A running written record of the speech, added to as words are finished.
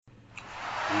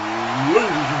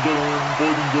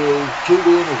girls,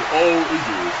 children of all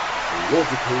ages,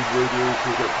 Watercade Radio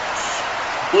presents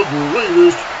the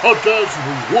greatest podcast in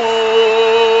the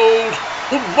world,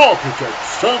 the Architect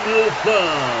Samuel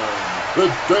Plan, the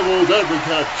Devil's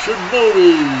Advocate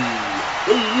Shinobi,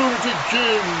 the Lunatic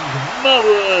King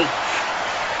Maverick,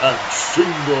 and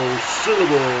single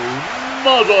syllable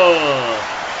mother,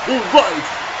 the right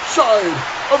side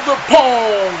of the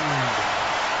pond.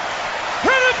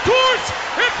 And of course,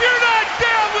 if you're not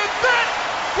down with that,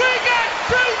 we got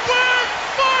 2 words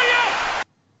for you!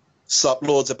 Sup,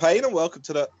 Lords of Pain, and welcome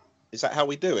to the... Is that how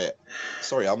we do it?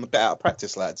 Sorry, I'm a bit out of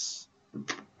practice, lads.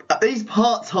 These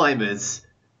part-timers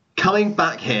coming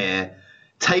back here,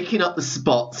 taking up the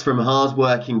spots from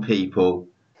hard-working people.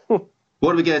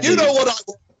 What are we going to do? You know what I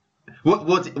want.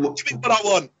 What Give me what I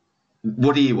want.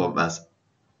 What do you want, Maz?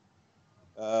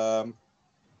 I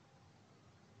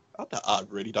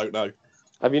really don't know.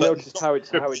 Have you But noticed how it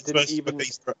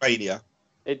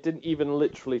didn't even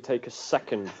literally take a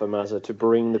second for Mazza to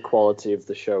bring the quality of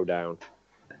the show down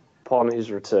upon his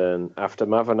return after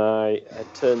Mav and I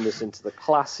had turned this into the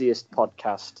classiest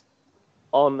podcast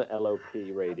on LOP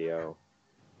radio.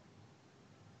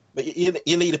 But you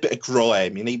need a bit of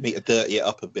grime. You need me to dirty it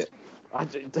up a bit.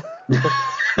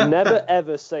 Never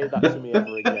ever say that to me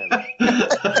ever again.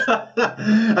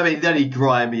 I mean, the only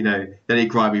grime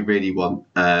we really want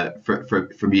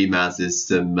from you, Maz, is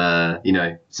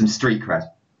some street cred.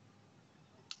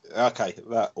 Okay,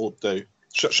 that will do.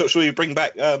 Shall we bring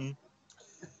back? Do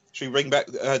you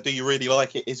really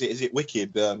like it? Is it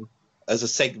wicked? As a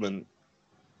segment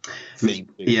theme.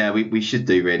 Yeah, we should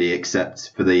do really,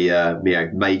 except for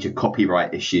the major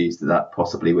copyright issues that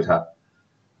possibly would have.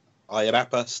 I am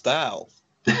Appa style.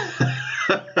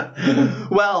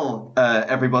 Well,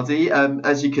 everybody,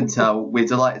 as you can tell, we're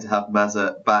delighted to have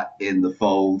Mazza back in the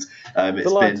fold.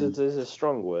 Delighted is a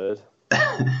strong word.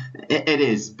 It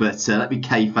is, but let me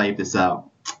kayfabe this out.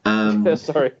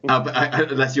 Sorry.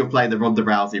 Unless you're playing the Ronda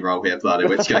Rousey role here, Blood, in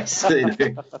which case, you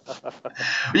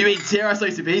mean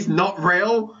TRS-OCP's not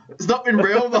real? It's not been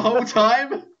real the whole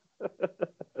time?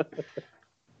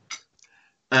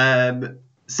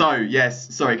 So,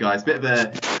 yes, sorry guys, bit of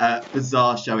a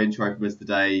bizarre show intro from us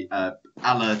today, a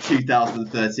la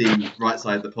 2013 Right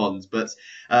Side of the Pond, but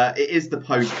it is the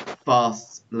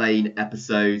post-Fast Lane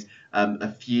episode. A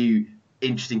few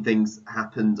interesting things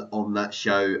happened on that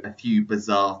show, a few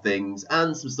bizarre things,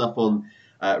 and some stuff on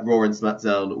Raw and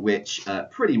SmackDown, which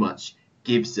pretty much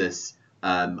gives us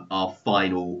our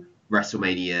final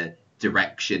WrestleMania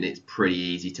direction. It's pretty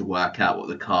easy to work out what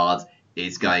the card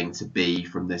is going to be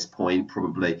from this point,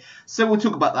 probably. So we'll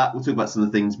talk about that. We'll talk about some of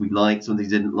the things we liked, some of the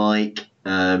things we didn't like,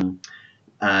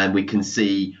 and we can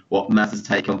see what Maz's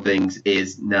take on things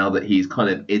is now that he's kind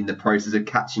of in the process of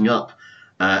catching up,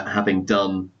 having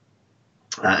done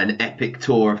an epic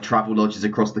tour of travel lodges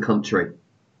across the country.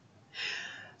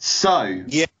 So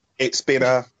yeah, it's been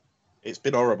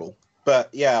horrible, but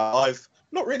yeah, I've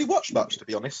not really watched much, to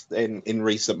be honest, in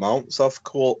recent months. I've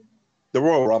caught the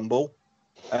Royal Rumble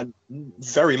and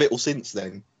very little since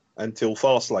then until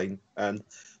Fastlane, and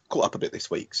caught up a bit this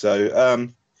week.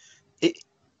 So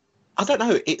I don't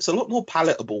know, it's a lot more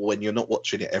palatable when you're not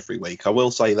watching it every week. I will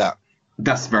say that.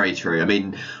 That's very true. I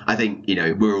mean, I think,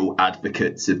 we're all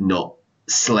advocates of not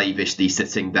slavishly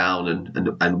sitting down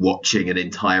and watching an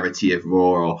entirety of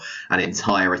Raw or an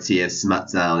entirety of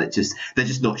SmackDown. They're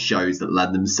just not shows that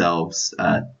lend themselves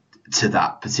to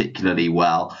that particularly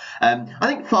well. I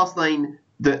think Fastlane,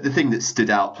 the thing that stood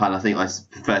out, Plan, I think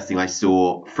the first thing I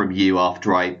saw from you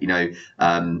after I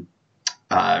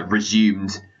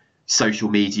resumed social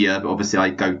media, but obviously I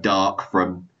go dark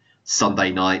from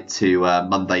Sunday night to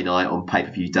Monday night on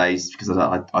pay-per-view days because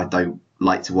I don't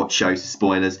like to watch shows with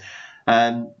spoilers.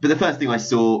 But the first thing I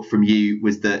saw from you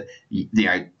was that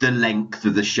the length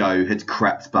of the show had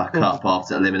crept back up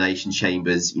after Elimination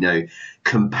Chamber's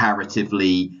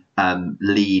comparatively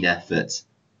lean effort.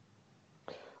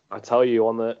 I tell you,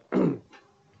 on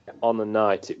the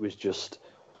night, it was just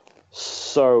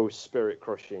so spirit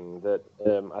crushing that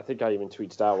I think I even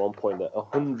tweeted out at one point that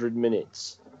 100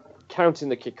 minutes, counting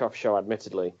the kickoff show,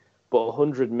 admittedly, but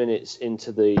 100 minutes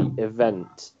into the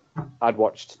event, I'd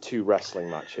watched 2 wrestling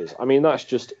matches. I mean, that's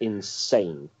just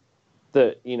insane.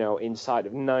 That inside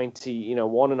of 90,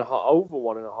 over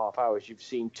 1.5 hours, you've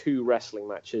seen 2 wrestling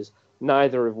matches,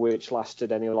 neither of which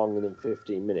lasted any longer than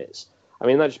 15 minutes. I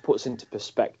mean, that just puts into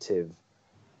perspective,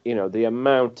 the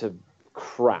amount of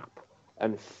crap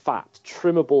and fat,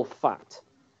 trimmable fat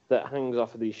that hangs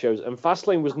off of these shows. And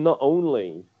Fastlane was not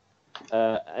only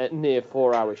a near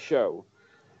 4-hour show,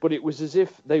 but it was as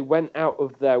if they went out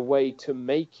of their way to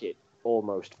make it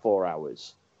almost 4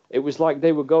 hours. It was like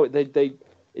they were going, they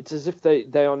it's as if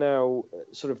they are now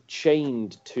sort of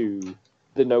chained to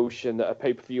the notion that a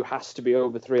pay-per-view has to be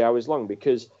over 3 hours long,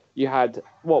 because you had,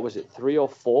 what was it, 3 or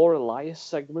 4 Elias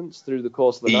segments through the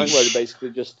course of the night where they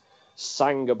basically just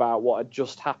sang about what had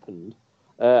just happened.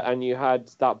 And you had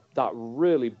that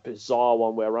really bizarre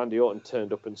one where Randy Orton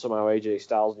turned up and somehow AJ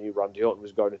Styles knew Randy Orton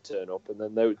was going to turn up. And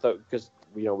then because,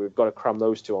 we've got to cram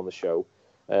those two on the show.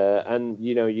 And,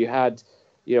 you had,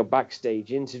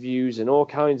 backstage interviews and all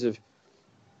kinds of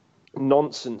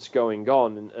nonsense going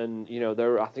on. And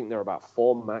I think there are about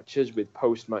 4 matches with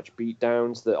post-match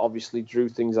beatdowns that obviously drew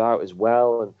things out as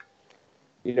well. And,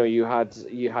 you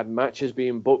had matches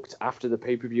being booked after the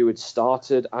pay-per-view had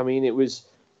started. I mean, it was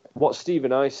what Steve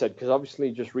and I said, because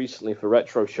obviously just recently for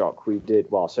Retro Shock we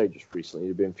did, well, I'll say just recently,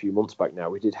 it'd been a few months back now,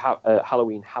 we did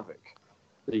Halloween Havoc,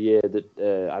 the year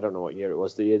that, I don't know what year it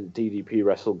was, the year that DDP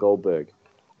wrestled Goldberg.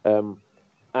 And,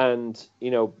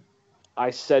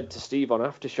 I said to Steve on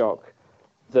Aftershock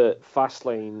that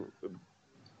Fastlane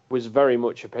was very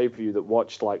much a pay-per-view that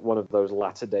watched like one of those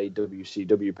latter-day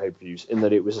WCW pay-per-views, in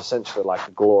that it was essentially like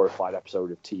a glorified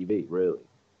episode of TV, really.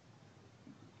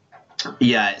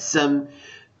 Yeah,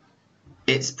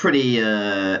 it's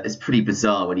pretty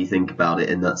bizarre when you think about it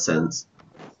in that sense.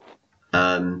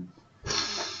 I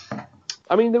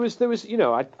mean, there was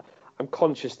I'm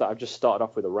conscious that I've just started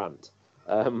off with a rant,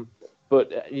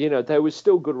 but there was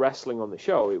still good wrestling on the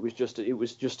show. It was just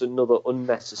another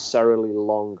unnecessarily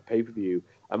long pay-per-view,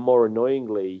 and more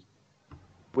annoyingly,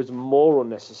 was more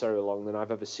unnecessarily long than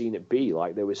I've ever seen it be.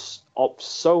 Like, there was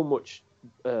so much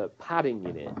padding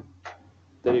in it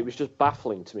that it was just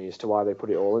baffling to me as to why they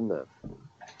put it all in there.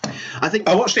 I think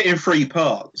I watched it in 3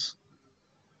 parts,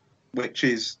 which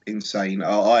is insane.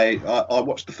 I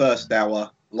watched the first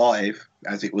hour live,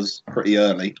 as it was pretty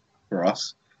early for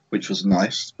us, which was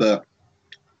nice. But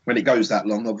when it goes that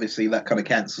long, obviously that kind of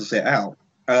cancels it out.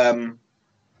 Then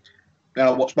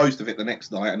I watched most of it the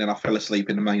next night, and then I fell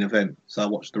asleep in the main event, so I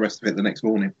watched the rest of it the next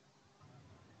morning.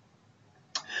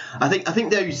 I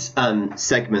think those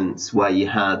segments where you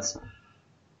had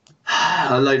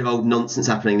a load of old nonsense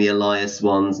happening, the Elias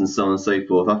ones and so on and so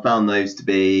forth, I found those to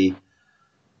be,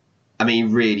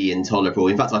 really intolerable.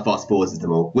 In fact, I fast-forwarded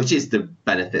them all, which is the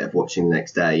benefit of watching the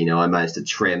next day. I managed to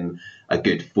trim a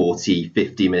good 40,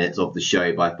 50 minutes of the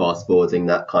show by fast-forwarding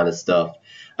that kind of stuff.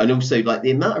 And also, like,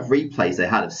 the amount of replays they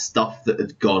had of stuff that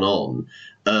had gone on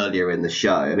earlier in the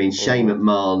show. Shane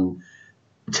McMahon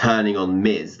turning on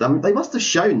Miz. They must have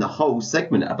shown the whole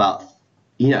segment about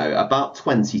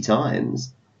 20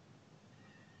 times.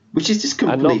 Which is just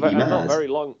completely mad.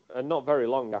 And not very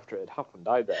long after it had happened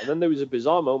either. And then there was a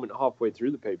bizarre moment halfway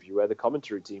through the pay-per-view where the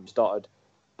commentary team started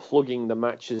plugging the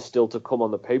matches still to come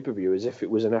on the pay-per-view as if it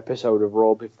was an episode of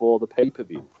Raw before the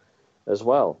pay-per-view as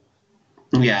well.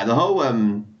 Yeah, the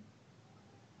whole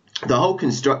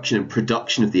construction and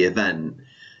production of the event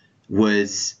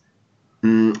was...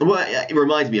 it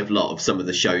reminds me of a lot of some of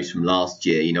the shows from last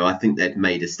year. I think they'd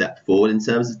made a step forward in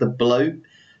terms of the bloat.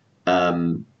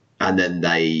 And then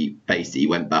they basically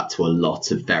went back to a lot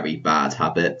of very bad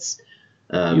habits.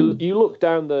 You look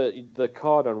down the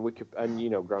card on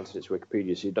Wikipedia, and granted it's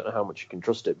Wikipedia, so you don't know how much you can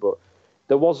trust it, but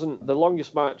there wasn't, the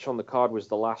longest match on the card was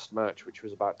the last match, which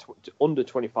was about under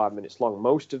 25 minutes long.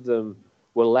 Most of them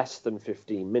were less than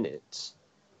 15 minutes.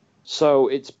 So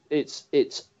it's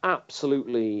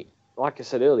absolutely, like I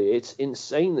said earlier, it's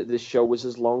insane that this show was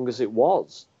as long as it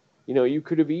was. You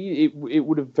could have it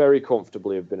would have very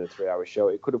comfortably have been a 3-hour show.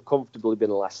 It could have comfortably been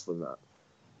less than that.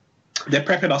 They're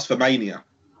prepping us for Mania.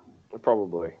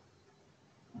 Probably.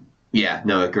 Yeah,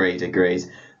 no, agreed. It's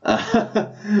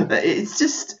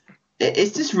just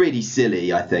really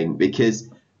silly, I think, because,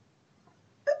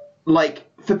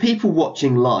 like, for people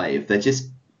watching live, they're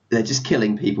just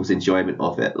killing people's enjoyment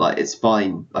of it. Like, it's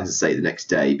fine, as I say, the next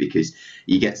day, because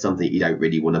you get something you don't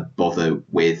really want to bother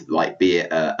with, like, be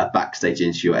it a backstage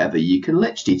interview or whatever. You can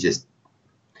literally just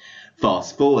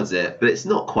fast forward it, but it's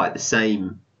not quite the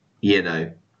same,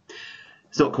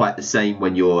 It's not quite the same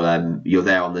when you're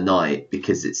there on the night,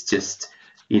 because it's just,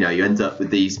 you end up with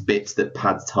these bits that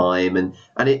pad time, and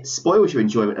it spoils your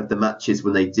enjoyment of the matches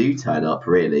when they do turn up,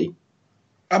 really.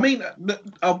 A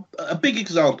big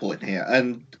example in here,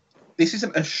 and this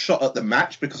isn't a shot at the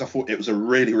match because I thought it was a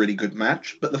really, really good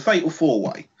match, but the Fatal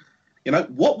 4-Way.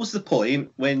 What was the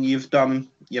point when you've done,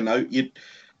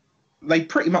 they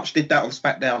pretty much did that on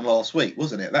SmackDown last week,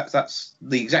 wasn't it? That's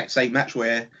the exact same match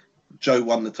where Joe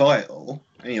won the title.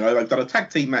 And, they've done a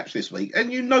tag team match this week, and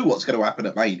what's going to happen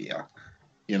at Mania.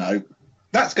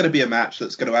 That's going to be a match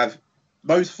that's going to have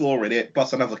both Floor in it,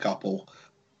 plus another couple,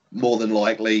 more than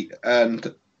likely.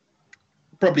 And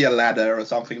probably a ladder or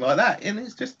something like that. And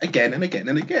it's just again and again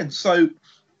and again. So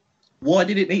why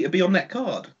did it need to be on that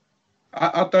card?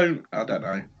 I don't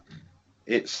know.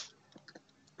 It's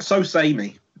so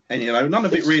samey, and none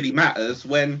of it really matters.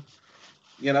 When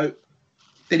did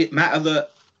it matter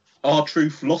that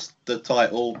R-Truth lost the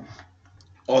title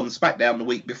on SmackDown the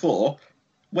week before?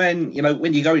 When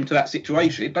you go into that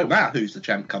situation, it don't matter who's the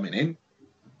champ coming in,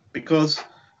 because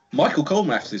Michael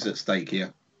Cole-Maths is at stake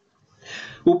here.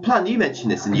 Well, Plan, you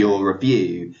mentioned this in your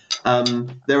review.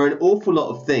 There are an awful lot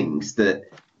of things that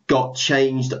got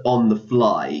changed on the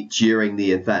fly during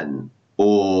the event,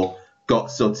 or got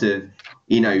sort of,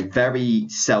 very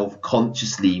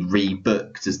self-consciously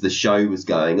rebooked as the show was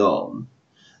going on.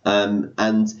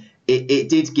 And it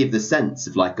did give the sense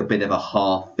of like a bit of a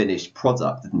half-finished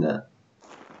product, didn't it?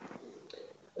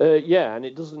 Yeah, and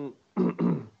it doesn't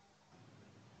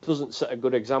set a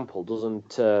good example,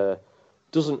 doesn't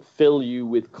fill you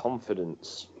with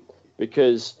confidence,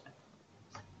 because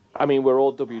we're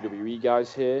all WWE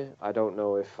guys here. I don't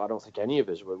think any of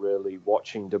us were really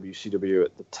watching WCW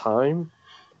at the time.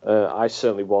 I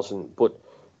certainly wasn't, but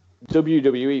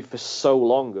WWE for so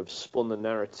long have spun the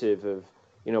narrative of,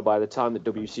 by the time that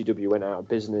WCW went out of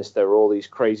business, there were all these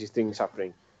crazy things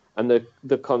happening. And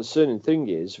the concerning thing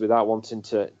is, without wanting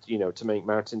to, to make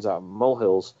mountains out of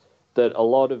molehills, that a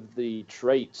lot of the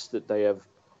traits that they have,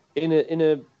 in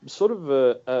a sort of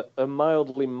a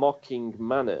mildly mocking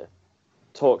manner,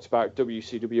 talked about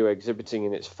WCW exhibiting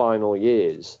in its final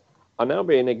years, are now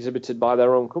being exhibited by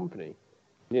their own company.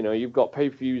 You've got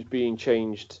pay-per-views being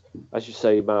changed, as you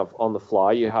say, Mav, on the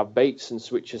fly. You have baits and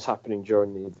switches happening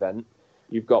during the event.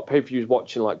 You've got pay-per-views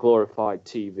watching like glorified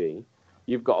TV.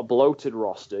 You've got a bloated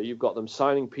roster. You've got them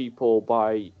signing people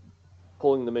by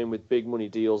pulling them in with big money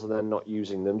deals and then not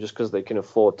using them just because they can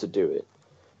afford to do it.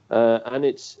 And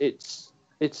it's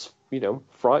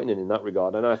frightening in that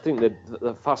regard. And I think that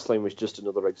the Fastlane was just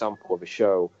another example of a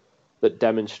show that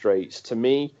demonstrates to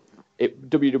me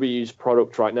WWE's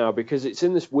product right now, because it's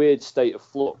in this weird state of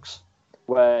flux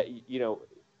where it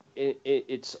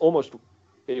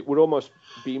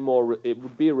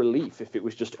would be a relief if it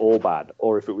was just all bad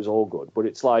or if it was all good. But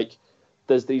it's like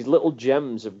there's these little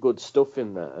gems of good stuff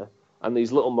in there, and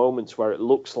these little moments where it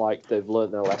looks like they've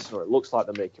learned their lesson or it looks like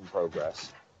they're making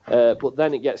progress. But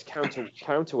then it gets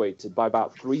counterweighted by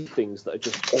about three things that are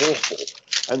just awful.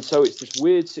 And so it's this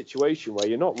weird situation where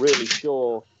you're not really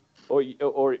sure, or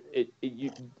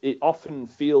it often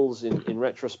feels in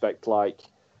retrospect like,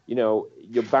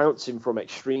 you're bouncing from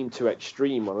extreme to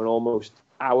extreme on an almost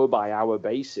hour-by-hour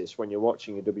basis when you're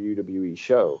watching a WWE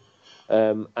show.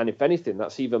 And if anything,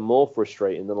 that's even more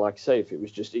frustrating than, like I say, if it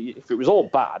was all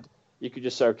bad, you could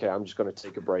just say, okay, I'm just going to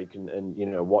take a break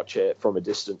and watch it from a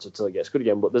distance until it gets good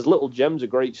again. But there's little gems of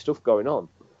great stuff going on.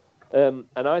 And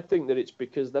I think that it's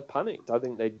because they're panicked. I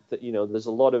think there's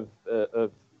a lot of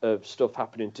stuff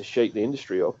happening to shake the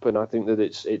industry up, and I think that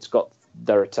it's got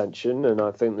their attention, and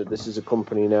I think that this is a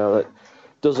company now that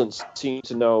doesn't seem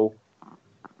to know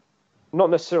not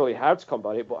necessarily how to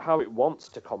combat it, but how it wants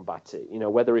to combat it.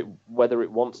 Whether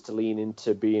it wants to lean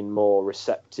into being more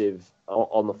receptive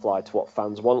on the fly to what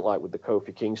fans want, like with the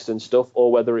Kofi Kingston stuff, or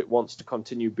whether it wants to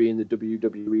continue being the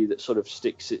WWE that sort of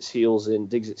digs its heels in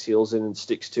and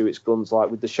sticks to its guns, like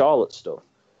with the Charlotte stuff.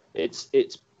 It's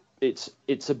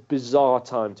a bizarre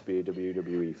time to be a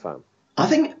WWE fan. I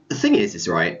think the thing is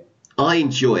right, I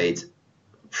enjoyed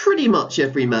pretty much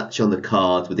every match on the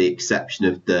card with the exception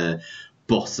of the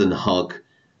boss and hug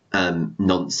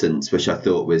nonsense, which I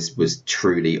thought was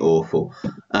truly awful.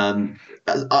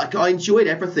 I enjoyed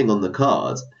everything on the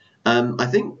card. I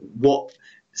think what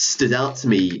stood out to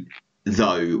me,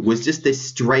 though, was just this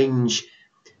strange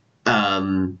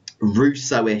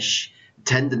Russo-ish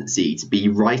tendency to be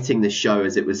writing the show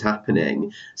as it was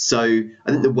happening. So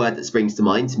I think the word that springs to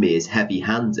mind to me is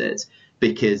heavy-handed,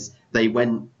 because they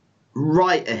went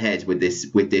right ahead with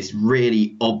this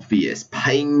really obvious,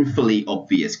 painfully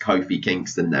obvious Kofi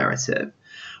Kingston narrative,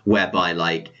 whereby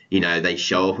they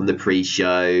show up on the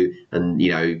pre-show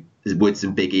and Woods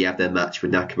and Big E have their match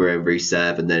with Nakamura and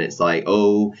Rusev, and then it's like,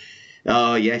 oh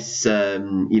yes, go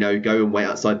and wait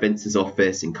outside Vince's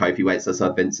office, and Kofi waits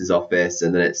outside Vince's office,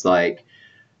 and then it's like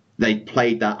they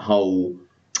played that whole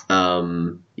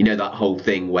that whole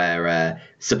thing where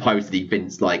supposedly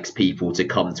Vince likes people to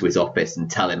come to his office and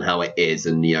tell him how it is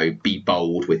and, be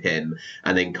bold with him.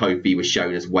 And then Kofi was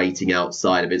shown as waiting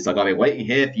outside of it. It's like, I've been waiting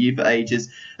here for you for ages.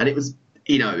 And it was,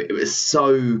 it was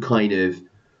so kind of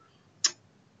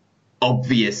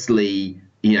obviously,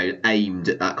 aimed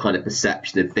at that kind of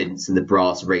perception of Vince and the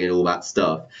brass ring and all that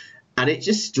stuff. And it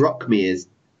just struck me as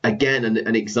again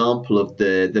an example of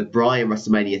the Bryan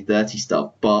WrestleMania 30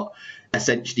 stuff, but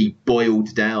essentially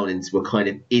boiled down into a kind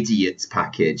of idiots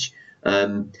package.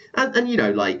 And you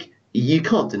know, like, you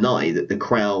can't deny that the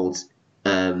crowd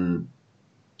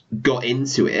got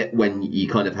into it when you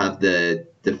kind of have the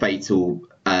fatal,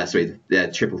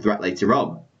 the triple threat later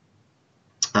on.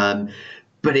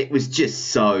 But it was just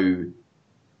so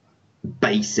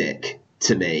basic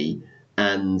to me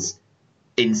and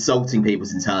insulting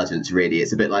people's intelligence, really.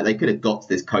 It's a bit like they could have got to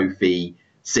this Kofi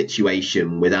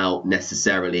situation without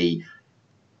necessarily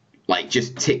like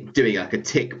just doing like a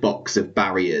tick box of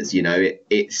barriers. You know,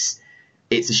 it's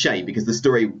a shame because the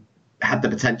story had the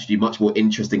potential to be much more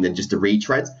interesting than just a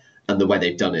retread, and the way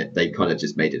they've done it, they've kind of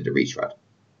just made it a retread.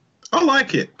 I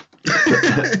like it.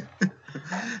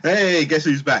 Hey, guess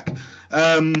who's back?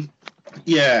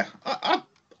 Yeah,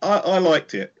 I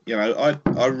liked it. You know,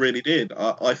 I really did.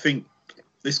 I think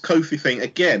this Kofi thing,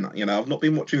 again, you know, I've not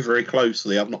been watching very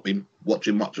closely. I've not been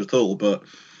watching much at all, but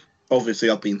obviously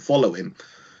I've been following.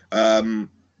 But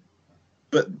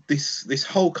this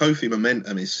whole Kofi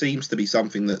momentum seems to be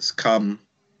something that's come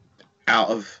out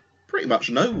of pretty much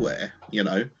nowhere. You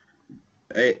know,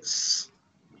 it's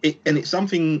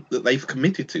something that they've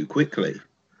committed to quickly,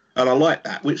 and I like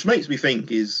that. Which makes me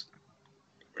think is,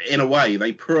 in a way,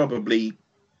 they probably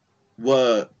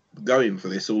were going for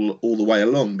this all the way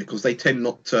along, because they tend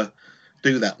not to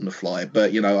do that on the fly.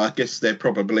 But, you know, I guess they're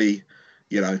probably,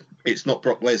 you know, it's not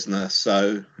Brock Lesnar,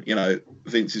 so, you know,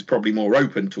 Vince is probably more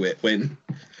open to it when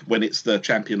it's the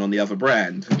champion on the other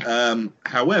brand.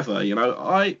 However, you know,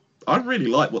 I really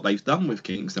like what they've done with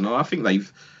Kingston, and I think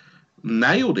they've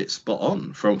nailed it spot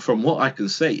on from what I can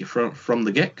see from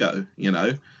the get-go. You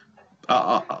know,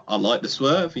 I like the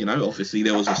swerve. You know, obviously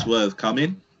there was a swerve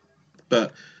coming,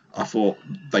 but I thought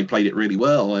they played it really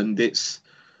well, and it's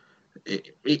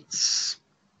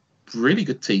really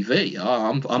good TV.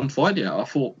 I'm finding out. I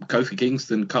thought Kofi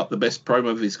Kingston cut the best promo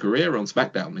of his career on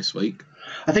SmackDown this week.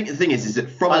 I think the thing is that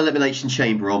from Elimination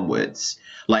Chamber onwards,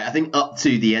 like, I think up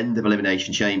to the end of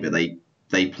Elimination Chamber,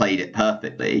 they played it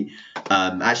perfectly.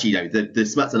 Actually, you know, the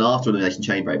SmackDown after Elimination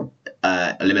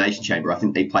Chamber, I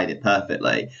think they played it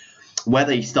perfectly. Where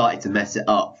they started to mess it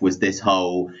up was this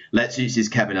whole, let's introduce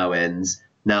Kevin Owens,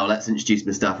 now let's introduce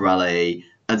Mustafa Ali,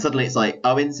 and suddenly it's like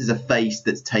Owens is a face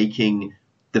that's taking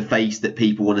the face that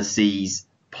people want to see's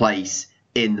place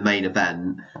in the main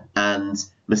event, and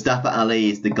Mustafa Ali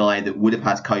is the guy that would have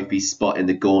had Kofi's spot in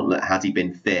the gauntlet had he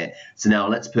been fit. So now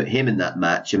let's put him in that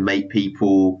match and make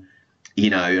people,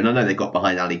 you know, and I know they got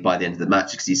behind Ali by the end of the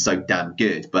match because he's so damn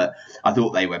good, but I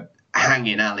thought they were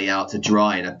hanging Ali out to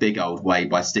dry in a big old way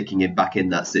by sticking him back in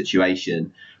that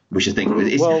situation, which I think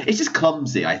it's just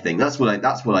clumsy. I think that's what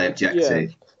I object to.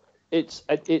 It's.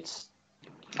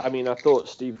 I mean, I thought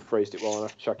Steve phrased it well.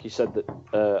 Chuck, he said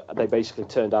that they basically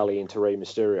turned Ali into Rey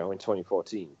Mysterio in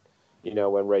 2014. You know,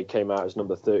 when Rey came out as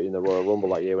number 30 in the Royal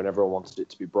Rumble that year, when everyone wanted it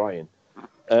to be Bryan.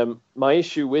 My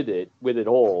issue with it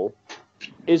all,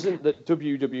 isn't that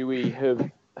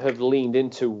WWE have leaned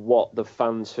into what the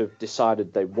fans have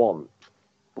decided they want,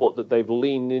 but that they've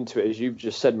leaned into it, as you've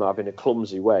just said, Marv, in a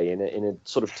clumsy way, in a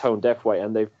sort of tone-deaf way,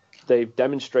 and they've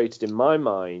demonstrated, in my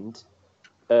mind,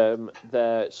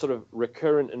 their sort of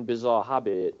recurrent and bizarre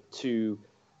habit to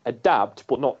adapt,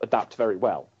 but not adapt very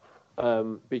well,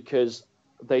 because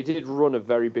they did run a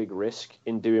very big risk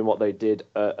in doing what they did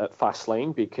at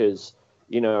Fastlane, because,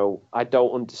 you know, I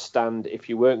don't understand, if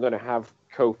you weren't going to have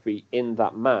Kofi in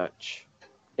that match,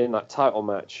 in that title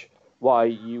match, why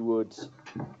you would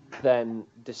then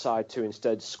decide to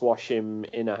instead squash him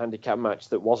in a handicap match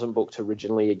that wasn't booked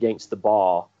originally against the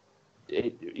Bar.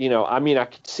 You know, I mean, I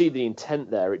could see the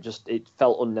intent there. It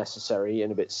felt unnecessary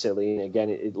and a bit silly. And again,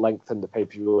 it lengthened the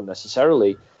pay-per-view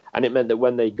unnecessarily. And it meant that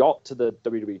when they got to the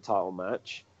WWE title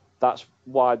match, that's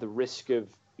why the risk of,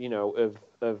 you know,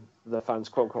 of the fans,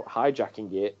 quote unquote,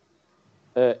 hijacking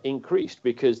it increased,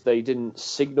 because they didn't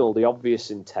signal the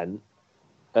obvious intent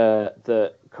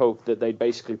that they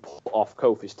basically put off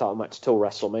Kofi's title match till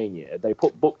WrestleMania. They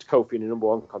booked Kofi in a number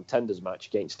one contenders match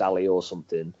against Ali or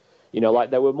something. You know, like,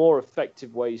 there were more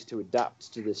effective ways to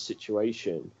adapt to this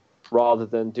situation rather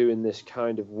than doing this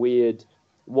kind of weird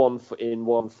 1 foot in,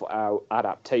 1 foot out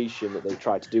adaptation that they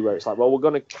tried to do, where it's like, well, we're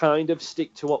going to kind of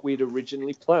stick to what we'd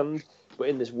originally planned, but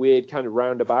in this weird kind of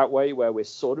roundabout way where we're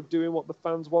sort of doing what the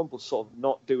fans want, but sort of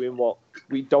not doing what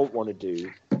we don't want to do.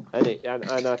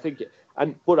 And I think,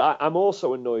 but I'm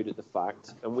also annoyed at the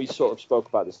fact, and we sort of spoke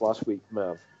about this last week,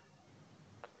 Mav,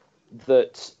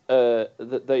 that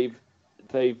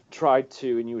they've tried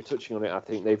to, and you were touching on it, I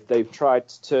think they've tried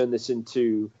to turn this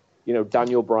into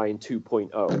Daniel Bryan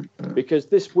 2.0, because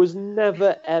this was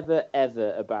never, ever,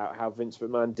 ever about how Vince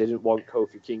McMahon didn't want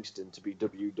Kofi Kingston to be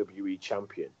WWE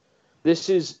champion. This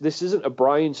isn't a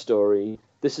Bryan story.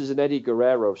 This is an Eddie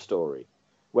Guerrero story,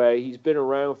 where he's been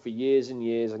around for years and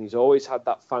years, and he's always had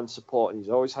that fan support, and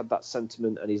he's always had that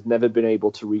sentiment, and he's never been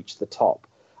able to reach the top.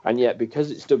 And yet,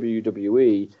 because it's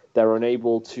WWE, they're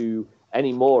unable to,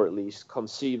 anymore at least,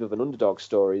 conceive of an underdog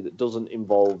story that doesn't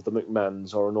involve the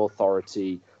McMahons or an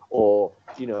authority or,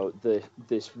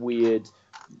 this weird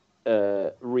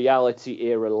reality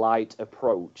era light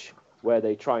approach where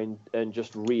they try and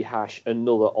just rehash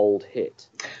another old hit.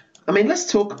 I mean,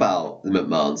 let's talk about the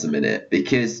McMahons a minute,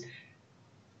 because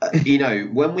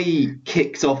when we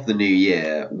kicked off the new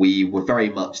year, we were very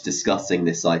much discussing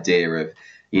this idea of,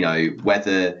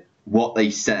 whether what they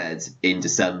said in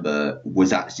December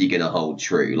was actually going to hold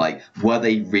true. Like, were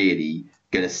they really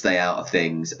going to stay out of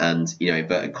things and,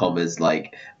 inverted commas,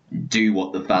 like, do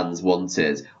what the fans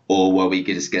wanted? Or were we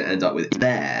just going to end up with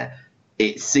there?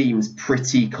 It seems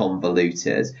pretty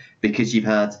convoluted, because you've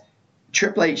had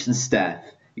Triple H and Steph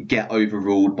get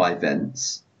overruled by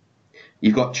Vince.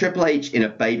 You've got Triple H in a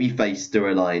babyface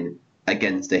storyline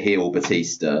against a heel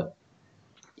Batista.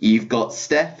 You've got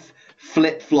Steph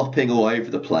flip-flopping all over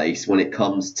the place when it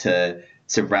comes to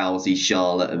Rousey,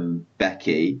 Charlotte and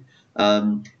Becky.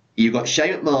 You've got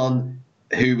Shane McMahon,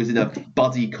 who was in a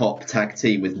buddy cop tag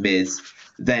team with Miz,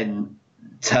 then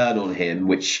turn on him,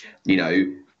 which,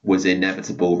 was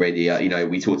inevitable, really.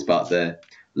 We talked about the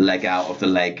leg out of the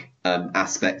leg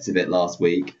aspect of it last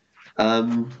week.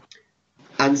 And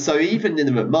so even in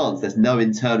the McMahons, there's no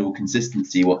internal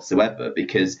consistency whatsoever,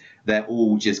 because they're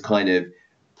all just kind of,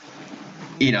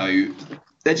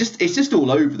 it's just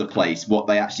all over the place what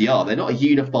they actually are. They're not a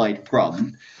unified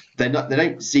front. They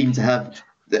don't seem to have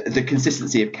the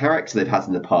consistency of character they've had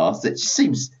in the past. It just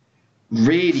seems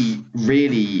really,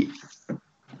 really,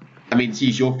 I mean, to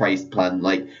use your phrase, Plan,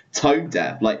 like tone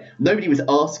deaf. Like, nobody was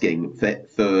asking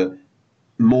for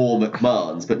more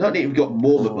McMahons, but not only have you got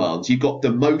more McMahons, you've got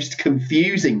the most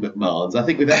confusing McMahons I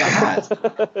think we've ever had.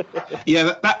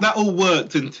 Yeah, that all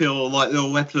worked until they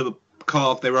all had to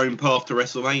carve their own path to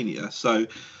WrestleMania. So,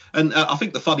 and I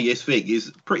think the funniest thing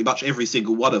is pretty much every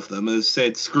single one of them has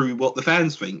said screw what the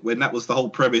fans think, when that was the whole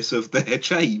premise of their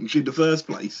change in the first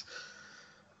place.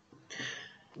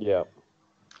 Yeah.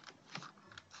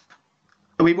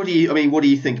 I mean, what do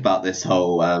you think about this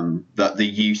whole the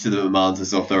use of the McMahons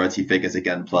as authority figures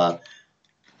again, Plan?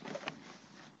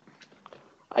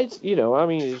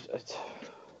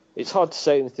 It's hard to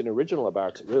say anything original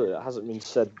about it, really. That hasn't been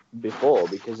said before,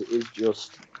 because it is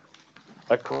just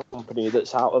a company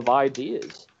that's out of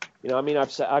ideas.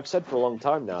 I've said for a long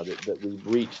time now that we've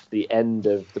reached the end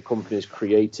of the company's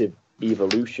creative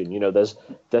evolution.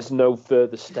 There's no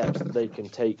further steps that they can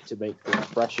take to make things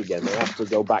fresh again. They have to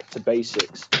go back to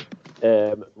basics,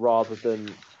 rather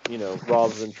than trying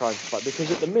to fight.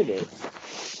 Because at the minute,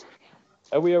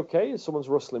 are we okay? Someone's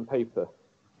rustling paper.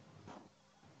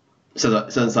 So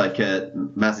that sounds like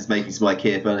Maz is making some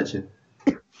IKEA furniture.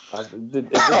 I've been doing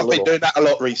that a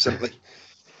lot recently.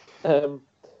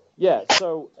 Yeah.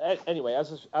 So anyway,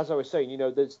 as I was saying,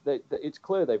 it's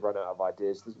clear they've run out of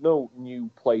ideas. There's no new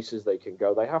places they can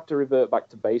go. They have to revert back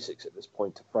to basics at this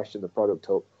point to freshen the product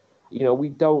up. We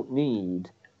don't need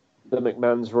the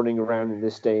McMahons running around in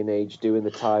this day and age doing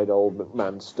the tired old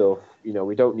McMahon stuff.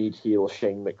 We don't need heel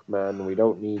Shane McMahon. We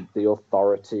don't need the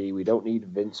authority. We don't need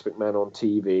Vince McMahon on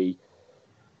TV.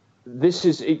 This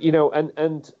is,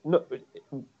 and no,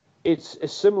 it's a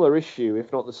similar issue,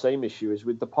 if not the same issue, as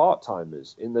with the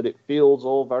part-timers, in that it feels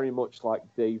all very much like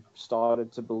they've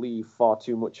started to believe far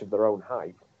too much of their own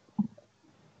hype.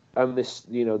 And this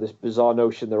bizarre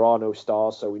notion there are no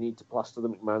stars, so we need to plaster the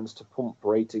McMahons to pump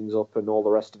ratings up and all the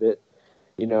rest of it.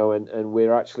 And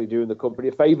we're actually doing the company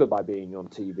a favour by being on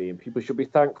TV, and people should be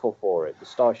thankful for it. The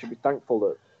stars should be thankful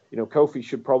that, Kofi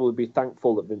should probably be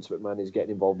thankful that Vince McMahon is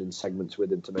getting involved in segments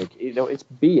with him to make it. It's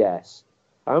BS.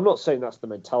 I'm not saying that's the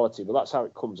mentality, but that's how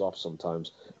it comes off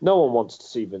sometimes. No one wants to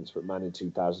see Vince McMahon in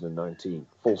 2019.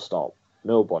 Full stop.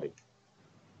 Nobody.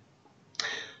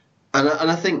 And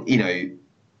I think,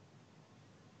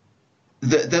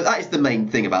 that is the main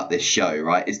thing about this show,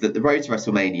 right? Is that the road to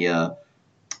WrestleMania,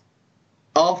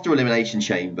 after Elimination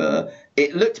Chamber,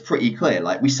 it looked pretty clear.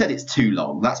 Like, we said, it's too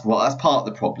long. That's part of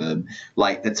the problem.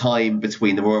 Like, the time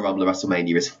between the Royal Rumble and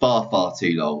WrestleMania is far, far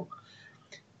too long.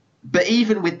 But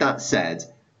even with that said,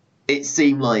 it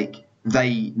seemed like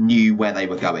they knew where they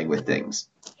were going with things.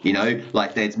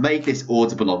 Like, they'd made this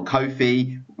audible on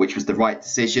Kofi, which was the right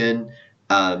decision.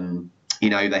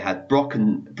 They had Brock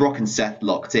and Seth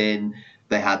locked in.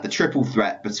 They had the triple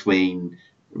threat between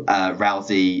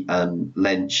Rousey and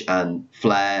Lynch and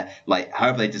Flair, like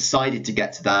however they decided to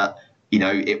get to that,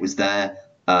 it was there.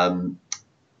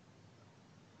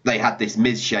 They had this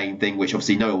Miz Shane thing, which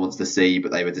obviously no one wants to see,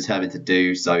 but they were determined to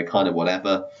do, so kind of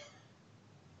whatever.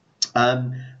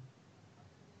 And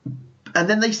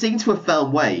then they seem to have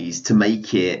found ways to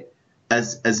make it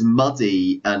as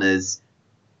muddy and as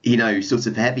sort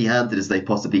of heavy-handed as they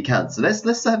possibly can. So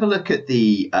let's have a look at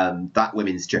the that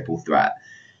women's triple threat.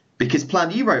 Because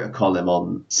Plan, you wrote a column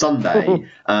on Sunday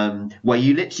where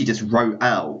you literally just wrote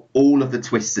out all of the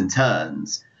twists and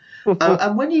turns.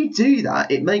 And when you do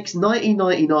that, it makes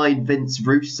 1999 Vince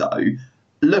Russo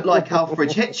look like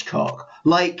Alfred Hitchcock.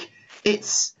 Like,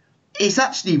 it's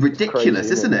actually ridiculous,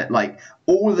 crazy, isn't it? Like,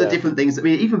 all of the different things. I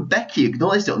mean, even Becky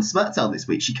acknowledged it on SmackDown this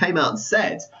week. She came out and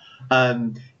said,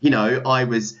 I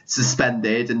was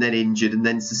suspended and then injured and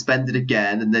then suspended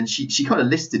again. And then she kind of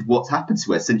listed what's happened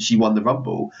to her since she won the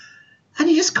Rumble. And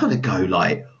you just kind of go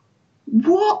like,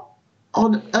 what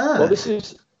on earth? Well,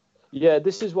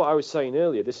 this is what I was saying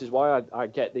earlier. This is why I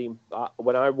get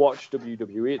when I watch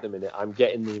WWE at the minute, I'm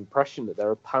getting the impression that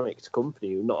they're a panicked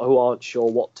company who aren't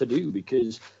sure what to do,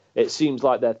 because it seems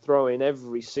like they're throwing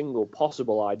every single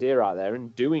possible idea out there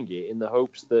and doing it in the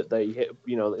hopes that they hit,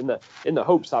 in the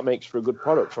hopes that makes for a good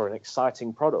product or an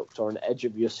exciting product or an edge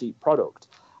of your seat product.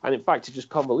 And in fact, it just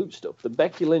convolutes stuff. The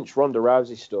Becky Lynch Ronda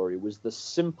Rousey story was the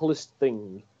simplest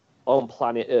thing on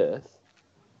planet Earth.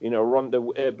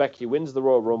 Becky wins the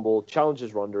Royal Rumble,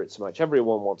 challenges Ronda. It's a match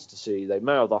everyone wants to see. They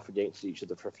mouth off against each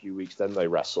other for a few weeks, then they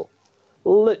wrestle.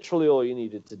 Literally all you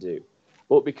needed to do.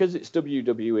 But because it's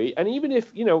WWE, and even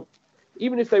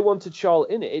if they wanted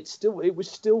Charlotte in it, it was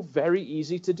still very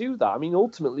easy to do that. I mean,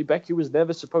 ultimately, Becky was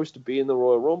never supposed to be in the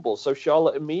Royal Rumble, so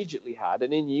Charlotte immediately had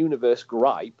an in-universe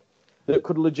gripe that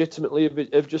could legitimately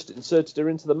have just inserted her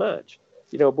into the match.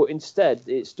 But instead,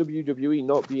 it's WWE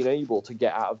not being able to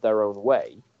get out of their own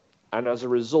way, and as a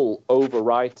result,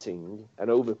 overwriting and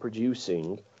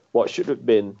overproducing what should have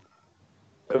been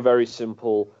a very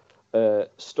simple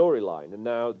storyline. And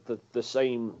now the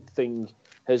same thing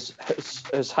has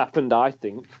happened, I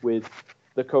think, with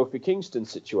the Kofi Kingston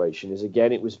situation.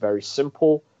 It was very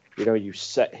simple. You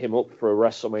set him up for a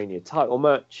WrestleMania title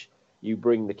match. You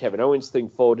bring the Kevin Owens thing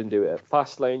forward and do it at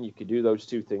Fastlane. You could do those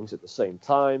two things at the same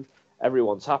time.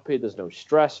 Everyone's happy. There's no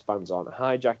stress. Fans aren't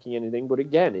hijacking anything. But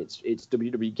again, it's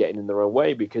WWE getting in their own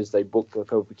way, because they book the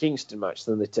Kofi Kingston match,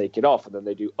 then they take it off, and then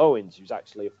they do Owens, who's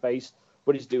actually a face,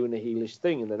 but he's doing a heelish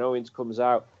thing. And then Owens comes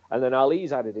out, and then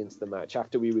Ali's added into the match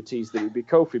after we were teased that it would be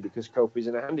Kofi because Kofi's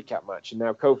in a handicap match. And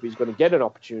now Kofi's going to get an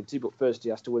opportunity, but first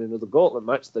he has to win another gauntlet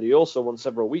match that he also won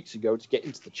several weeks ago to get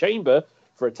into the chamber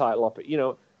for a title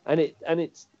opportunity. And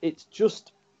it's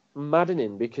just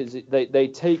maddening, because they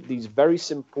take these very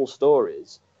simple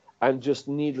stories and just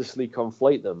needlessly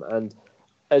conflate them. And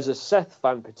as a Seth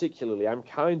fan particularly, I'm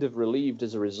kind of relieved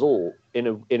as a result.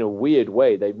 In a weird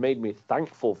way, they've made me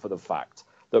thankful for the fact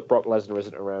that Brock Lesnar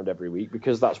isn't around every week,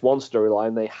 because that's one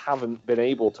storyline they haven't been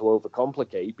able to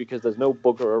overcomplicate, because there's no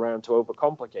bugger around to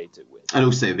overcomplicate it with. And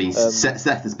also,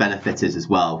 Seth has benefited as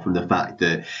well from the fact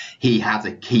that he had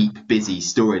a keep busy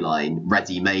storyline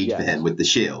ready-made for him with the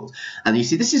Shield. And you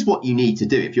see, this is what you need to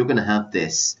do if you're going to have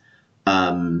this.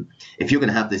 If you're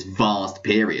going to have this vast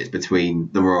period between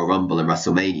the Royal Rumble and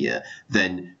WrestleMania,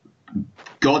 then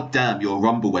goddamn, your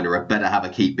Rumble winner had better have a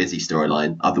keep busy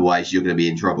storyline. Otherwise, you're going to be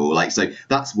in trouble. So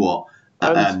that's what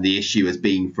the issue has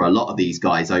been for a lot of these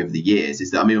guys over the years.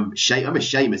 Is that I'm a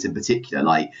Sheamus in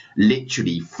particular,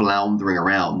 literally floundering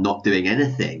around, not doing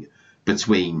anything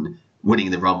between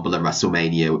winning the Rumble and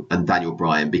WrestleMania and Daniel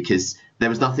Bryan, because there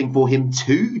was nothing for him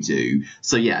to do.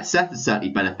 So yeah, Seth has certainly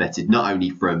benefited not only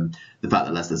from the fact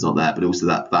that Lesnar's not there, but also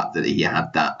that fact that he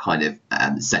had that kind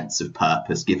of sense of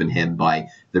purpose given him by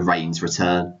the Reigns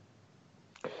return.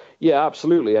 Yeah,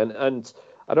 absolutely. And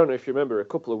I don't know if you remember, a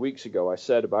couple of weeks ago I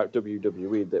said about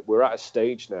WWE that we're at a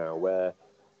stage now where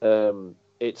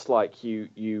it's like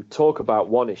you talk about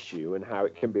one issue and how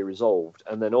it can be resolved,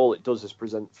 and then all it does is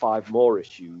present 5 more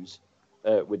issues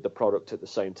with the product at the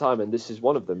same time. And this is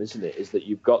one of them, isn't it? Is that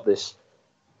you've got this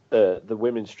the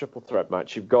women's triple threat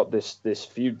match. You've got this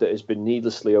feud that has been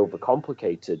needlessly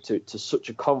overcomplicated to such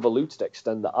a convoluted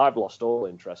extent that I've lost all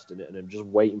interest in it, and I'm just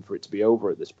waiting for it to be over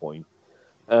at this point.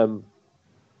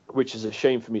 Which is a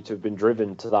shame for me to have been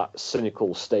driven to that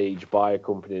cynical stage by a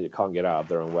company that can't get out of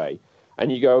their own way.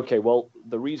 And you go, okay, well,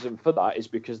 the reason for that is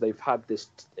because they've had this.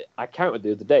 I counted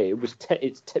the other day.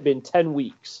 It's been 10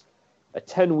 weeks. A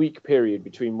 10-week period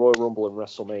between Royal Rumble and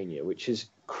WrestleMania, which is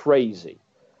crazy.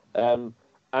 And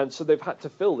so they've had to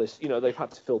fill this, they've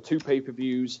had to fill 2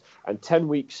 pay-per-views and 10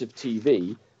 weeks of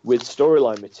TV with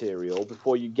storyline material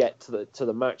before you get to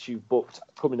the match you've booked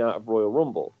coming out of Royal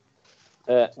Rumble,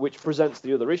 which presents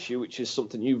the other issue, which is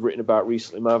something you've written about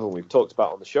recently, Marv, and we've talked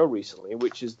about on the show recently,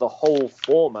 which is the whole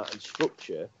format and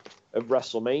structure of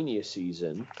WrestleMania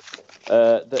season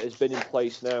that has been in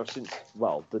place now since,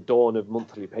 well, the dawn of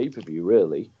monthly pay-per-view,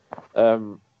 really,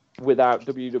 without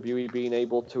WWE being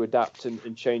able to adapt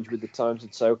and change with the times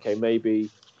and say, okay, maybe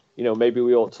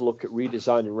we ought to look at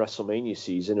redesigning WrestleMania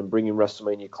season and bringing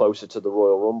WrestleMania closer to the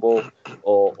Royal Rumble,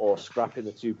 or scrapping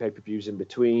the 2 pay-per-views in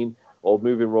between, or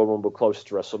moving Royal Rumble closer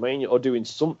to WrestleMania, or doing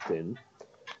something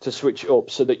to switch it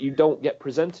up so that you don't get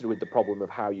presented with the problem of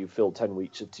how you fill 10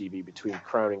 weeks of TV between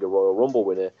crowning a Royal Rumble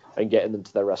winner and getting them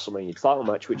to their WrestleMania title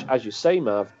match, which, as you say,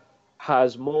 Mav,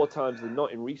 has more times than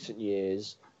not in recent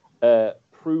years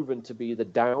proven to be the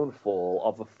downfall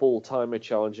of a full-timer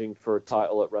challenging for a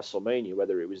title at WrestleMania,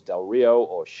 whether it was Del Rio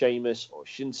or Sheamus or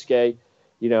Shinsuke,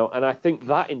 and I think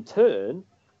that in turn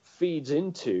feeds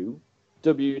into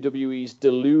WWE's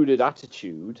deluded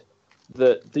attitude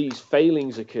that these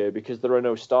failings occur because there are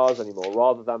no stars anymore,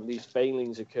 rather than these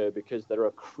failings occur because there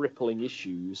are crippling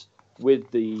issues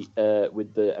with the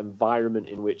environment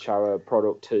in which our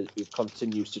product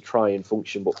continues to try and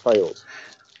function but fails.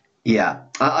 Yeah,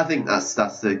 I think that's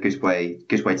a good way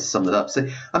to sum it up. So,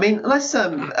 I mean, let's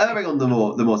erring on the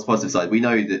more positive side. We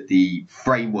know that the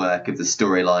framework of the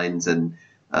storylines and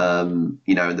and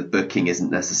the booking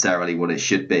isn't necessarily what it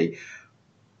should be,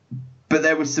 but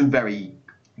there was some very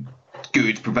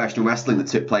good professional wrestling that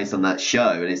took place on that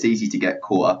show, and it's easy to get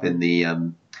caught up in the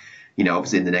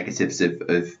obviously in the negatives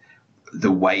of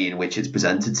the way in which it's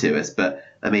presented to us. But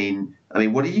I mean,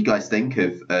 what do you guys think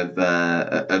of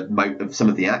some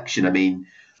of the action? I mean,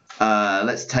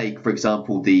 let's take, for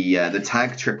example, the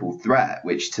tag triple threat,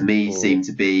 which to me seemed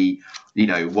to be,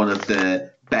 one of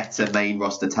the better main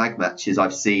roster tag matches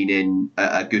I've seen in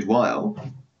a good while.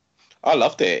 I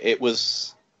loved it. It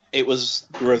was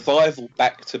Revival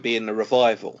back to being a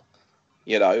Revival.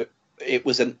 It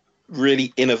was a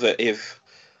really innovative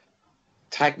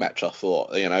tag match, I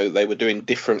thought. They were doing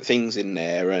different things in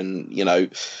there, and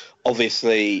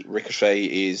obviously Ricochet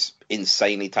is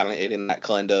insanely talented in that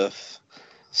kind of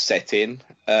setting,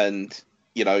 and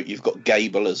you've got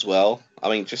Gable as well. I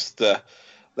mean, just that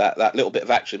little bit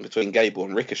of action between Gable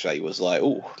and Ricochet was like,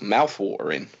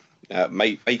 mouth-watering.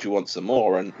 Made you want some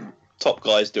more, and top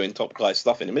guys doing top guy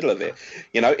stuff in the middle of it.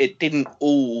 It didn't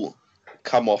all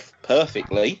come off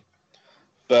perfectly,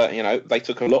 but they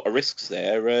took a lot of risks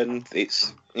there, and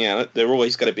it's there are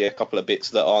always going to be a couple of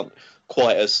bits that aren't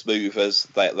quite as smooth as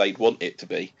they'd want it to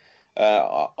be.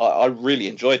 I really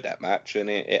enjoyed that match, and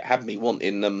it had me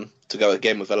wanting them to go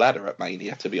again with a ladder at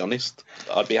Mania. To be honest,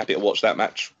 I'd be happy to watch that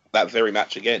very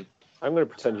match again. I'm going to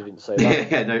pretend you didn't say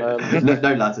that. Yeah,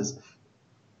 no ladders.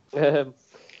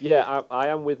 Yeah, I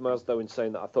am with Maz, though, in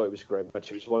saying that I thought it was a great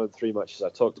match. It was one of the 3 matches I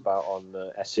talked about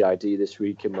on SCID this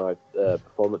week in my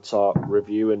performance art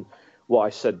review. And what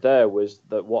I said there was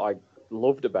that what I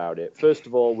loved about it, first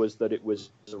of all, was that it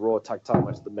was a Raw tag team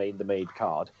match that made the main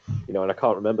card, and I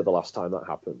can't remember the last time that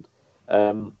happened.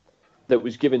 That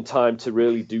was given time to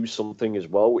really do something as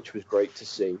well, which was great to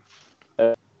see.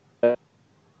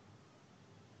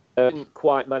 Didn't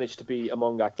quite manage to be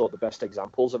among, I thought, the best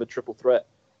examples of a triple threat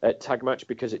tag match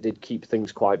because it did keep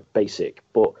things quite basic.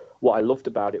 But what I loved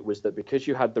about it was that because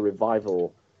you had the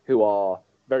Revival, who are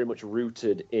very much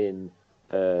rooted in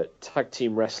tag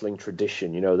team wrestling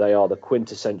tradition, they are the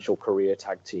quintessential career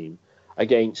tag team,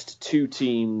 against 2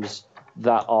 teams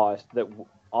that are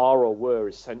or were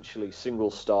essentially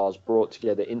single stars brought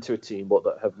together into a team, but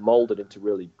that have molded into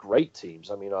really great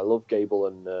teams. I mean, I love Gable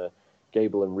and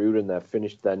Rude and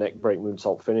their neck break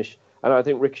moonsault finish. And I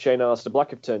think Ricochet and Aleister Black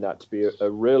have turned out to be a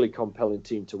really compelling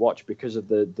team to watch because of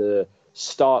the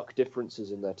stark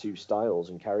differences in their 2 styles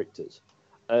and characters.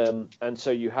 And so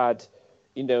you had,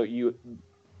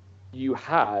 you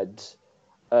had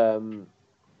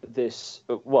this,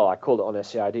 well, I called it on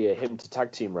SCID a hymn to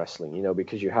tag team wrestling,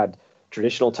 because you had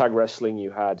traditional tag wrestling,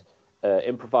 you had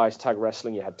improvised tag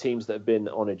wrestling, you had teams that have been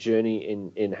on a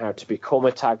journey in how to become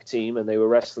a tag team, and they were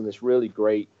wrestling this really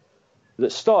great,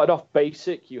 that started off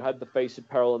basic. You had the face of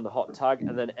peril and the hot tag,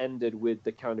 and then ended with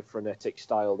the kind of frenetic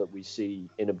style that we see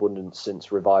in abundance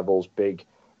since Revival's big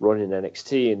run in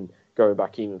NXT, and going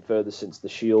back even further since the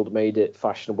Shield made it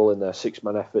fashionable in their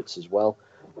 6-man efforts as well.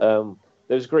 There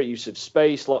was great use of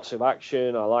space, lots of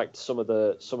action. I liked some of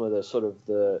the sort of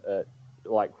the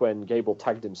like when Gable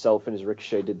tagged himself and his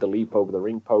Ricochet did the leap over the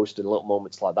ring post, and little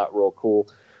moments like that were all cool.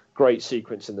 Great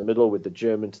sequence in the middle with the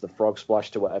German to the frog splash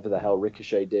to whatever the hell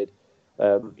Ricochet did.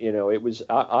 It was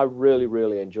I really,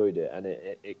 really enjoyed it, and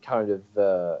it kind of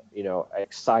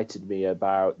excited me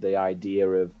about the idea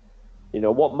of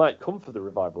what might come for the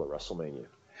revival at WrestleMania.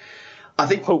 I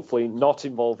think hopefully not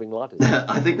involving ladders.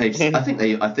 I think these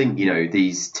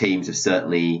teams have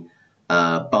certainly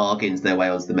bargained their way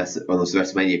onto the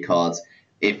WrestleMania cards,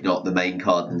 if not the main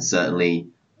card, then certainly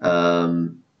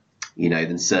the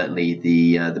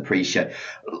pre-show.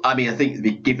 I mean, I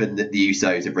think given that the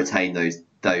Usos have retained those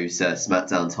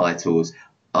SmackDown titles,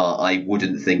 I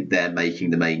wouldn't think they're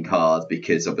making the main card,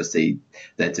 because obviously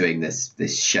they're doing this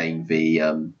Shane v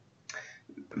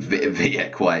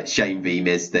Shane v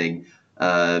Miz thing.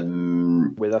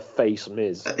 With a face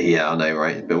Miz. Yeah, I know,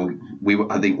 right? But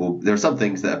I think there are some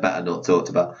things that are better not talked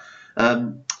about.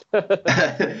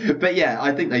 But yeah,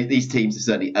 I think these teams have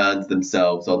certainly earned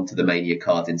themselves onto the Mania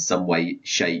card in some way,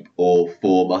 shape, or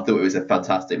form. I thought it was a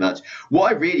fantastic match.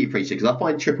 What I really appreciate, because I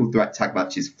find triple threat tag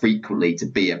matches frequently to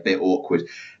be a bit awkward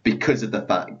because of the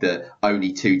fact that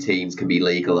only two teams can be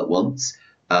legal at once.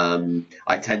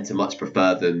 I tend to much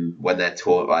prefer them when they're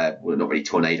not really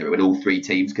tornado, but when all three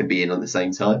teams can be in at the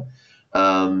same time.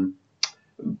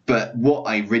 But what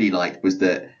I really liked was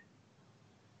that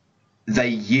they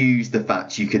used the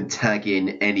fact you can tag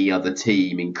in any other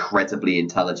team incredibly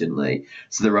intelligently.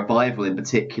 So the Revival in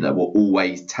particular were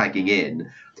always tagging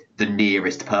in the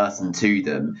nearest person to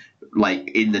them, like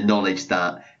in the knowledge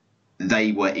that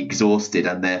they were exhausted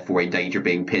and therefore in danger of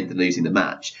being pinned and losing the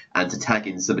match, and to tag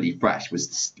in somebody fresh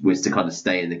was to kind of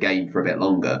stay in the game for a bit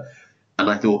longer. And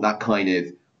I thought that kind of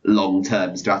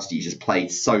long-term strategy just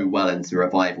played so well into the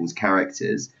Revival's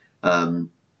characters,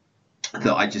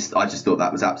 that I just thought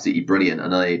that was absolutely brilliant.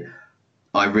 And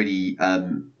I really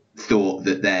thought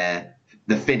that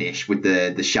the finish with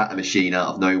the Shatter Machine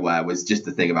out of nowhere was just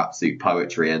a thing of absolute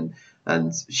poetry,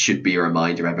 and should be a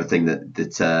reminder of everything that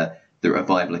the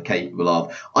Revival are capable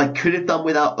of. I could have done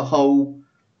without the whole,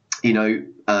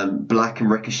 Black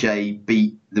and Ricochet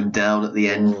beat them down at the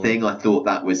end thing. I thought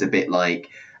that was a bit like,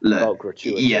 look,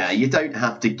 yeah, you don't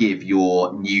have to give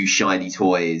your new shiny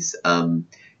toys,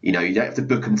 you don't have to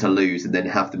book them to lose and then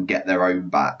have them get their own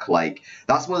back. Like,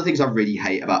 that's one of the things I really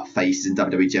hate about faces in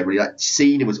WWE generally. Like,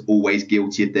 Cena was always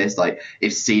guilty of this. Like,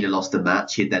 if Cena lost a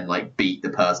match, he'd then beat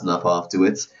the person up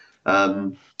afterwards.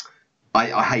 I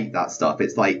hate that stuff.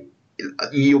 It's like,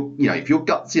 if you're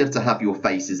gutsy enough to have your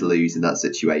faces lose in that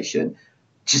situation,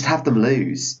 just have them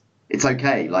lose. It's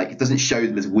okay. Like, it doesn't show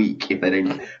them as weak if they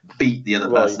don't beat the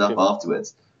other person up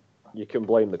afterwards. You can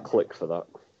blame the Click for that.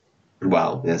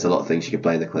 Well, there's a lot of things you could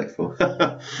blame the Click for.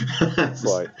 Right.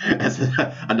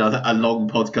 A long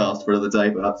podcast for another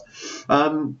day, perhaps.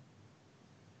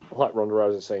 Like Ronda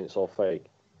Rousey saying it's all fake.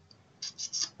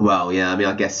 Well, yeah, I mean,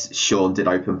 I guess Shawn did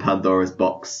open Pandora's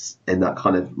box in that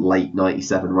kind of late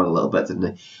 97 run a little bit,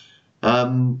 didn't he?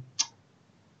 All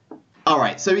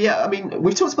right, so yeah, I mean,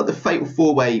 we've talked about the Fatal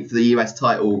 4-Way for the US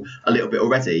title a little bit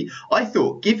already. I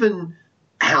thought, given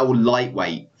how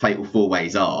lightweight Fatal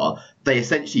 4-Ways are, they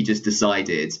essentially just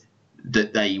decided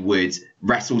that they would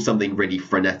wrestle something really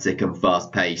frenetic and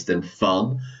fast-paced and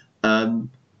fun. And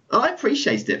I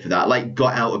appreciated it for that. Like,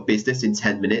 got out of business in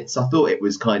 10 minutes. I thought it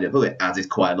was kind of, it added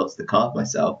quite a lot to the card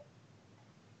myself.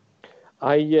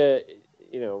 I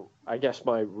guess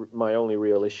my only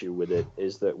real issue with it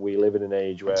is that we live in an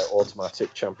age where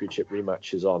automatic championship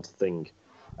rematches aren't a thing.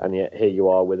 And yet here you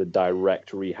are with a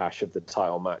direct rehash of the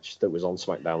title match that was on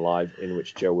SmackDown Live, in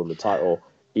which Joe won the title,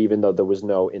 even though there was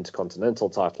no Intercontinental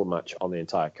title match on the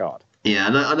entire card. Yeah,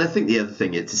 and I think the other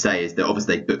thing to say is that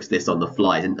obviously they booked this on the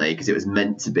fly, didn't they? Because it was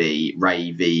meant to be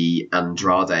Rey v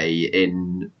Andrade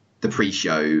in the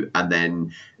pre-show, and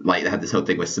then they had this whole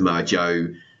thing where Samoa Joe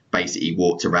basically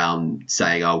walked around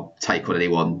saying, "I'll take on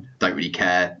anyone, don't really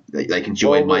care, they can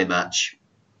join my match."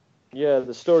 Yeah,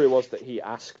 the story was that he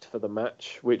asked for the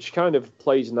match, which kind of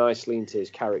plays nicely into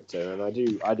his character, and I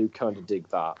do kind of dig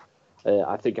that.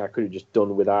 I think I could have just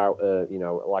done without,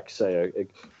 like I say,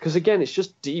 because again, it's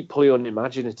just deeply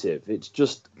unimaginative.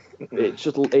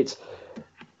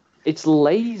 It's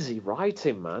lazy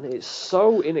writing, man. It's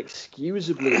so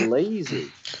inexcusably lazy.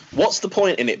 What's the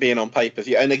point in it being on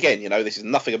pay-per-view? And again, this is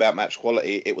nothing about match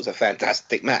quality. It was a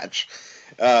fantastic match,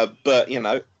 but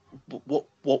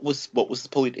what was the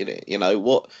point in it?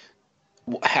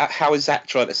 How is that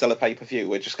trying to sell a pay-per-view?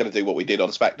 We're just going to do what we did on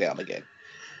SmackDown again.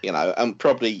 And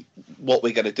probably what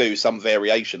we're going to do some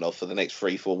variation of for the next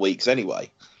 3-4 weeks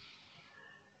anyway.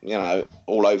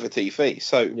 All over TV.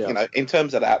 So, yeah. In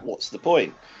terms of that, what's the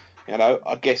point?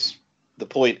 I guess the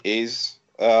point is,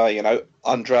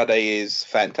 Andrade is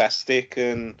fantastic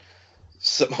and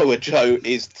Samoa Joe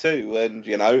is too. And,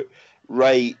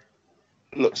 Rey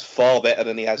looks far better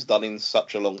than he has done in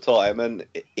such a long time, and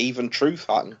even Truth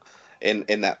hung in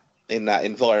that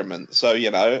environment. So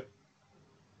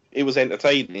it was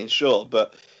entertaining, sure,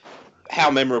 but how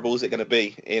memorable is it going to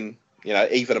be in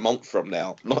even a month from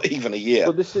now? Not even a year.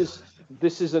 Well, this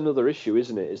is another issue,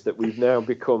 isn't it? Is that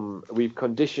we've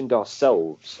conditioned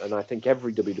ourselves, and I think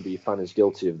every WWE fan is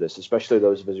guilty of this, especially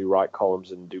those of us who write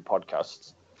columns and do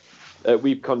podcasts.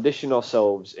 We've conditioned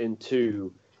ourselves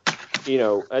into,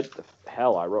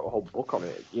 hell, I wrote a whole book on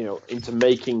it, into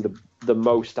making the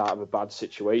most out of a bad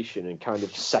situation and kind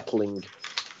of settling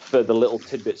for the little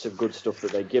tidbits of good stuff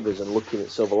that they give us and looking at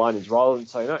silver linings rather than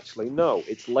saying, actually, no,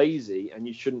 it's lazy and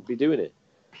you shouldn't be doing it.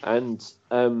 And,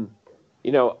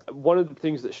 one of the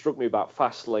things that struck me about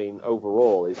Fastlane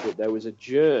overall is that there was a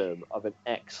germ of an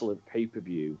excellent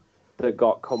pay-per-view that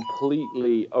got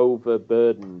completely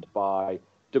overburdened by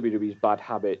WWE's bad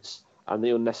habits and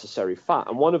the unnecessary fat.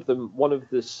 And one of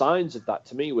the signs of that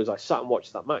to me was I sat and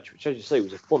watched that match, which, as you say,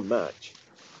 was a fun match.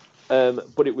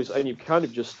 But it was, and you kind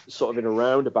of just sort of in a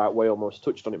roundabout way almost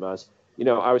touched on it, Maz.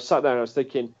 I was sat there and I was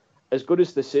thinking, as good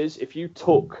as this is, if you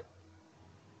took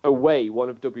away one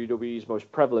of WWE's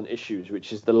most prevalent issues,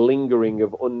 which is the lingering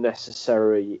of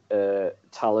unnecessary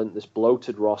talent, this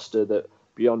bloated roster that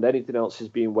beyond anything else is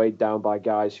being weighed down by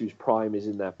guys whose prime is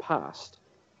in their past,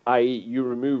 i.e. you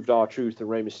removed R-Truth and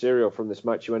Rey Mysterio from this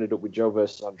match, you ended up with Joe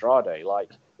versus Andrade.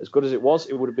 Like, as good as it was,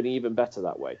 it would have been even better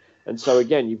that way. And so,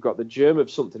 again, you've got the germ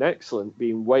of something excellent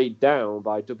being weighed down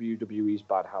by WWE's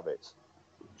bad habits.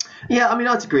 Yeah, I mean,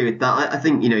 I'd agree with that. I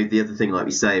think, the other thing, like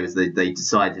we say, was they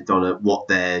decided on what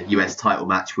their US title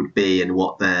match would be and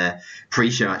what their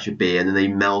pre-show match would be, and then they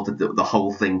melded the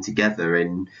whole thing together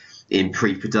in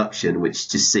pre-production, which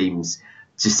just seems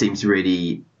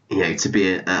really, to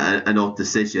be an odd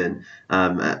decision.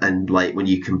 And like when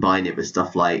you combine it with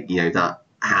stuff like, that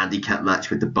handicap match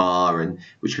with the bar, and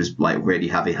which was like really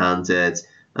heavy-handed.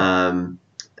 And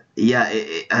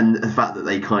the fact that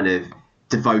they kind of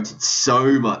devoted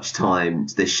so much time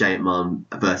to this Shane McMahon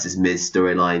versus Miz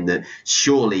storyline that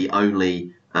surely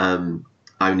only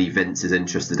Vince is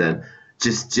interested in,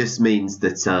 just means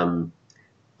that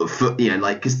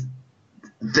because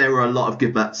there were a lot of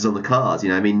good matches on the card.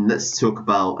 Let's talk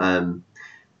about Brian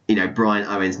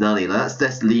Owens and Ali.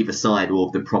 Let's leave aside all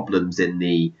of the problems in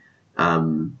the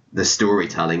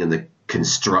storytelling and the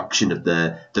construction of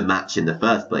the match in the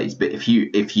first place. But if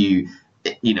you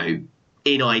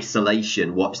in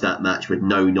isolation watch that match with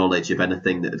no knowledge of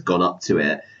anything that had gone up to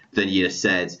it, then you'd have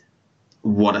said,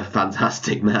 what a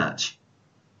fantastic match.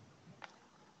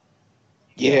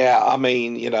 Yeah, I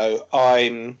mean,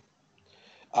 I'm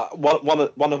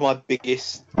one of my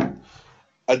biggest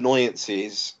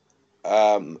annoyances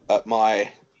at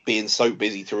my being so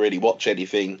busy to really watch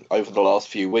anything over the last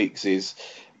few weeks is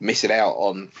missing out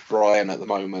on Brian at the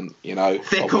moment.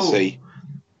 Fickle. Obviously,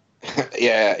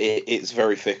 yeah, it's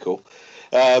very fickle.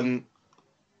 But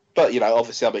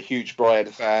obviously, I'm a huge Brian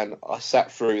fan. I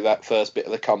sat through that first bit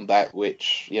of the comeback,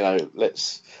 which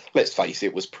let's face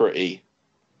it, was pretty,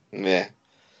 yeah.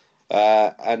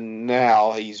 And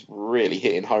now he's really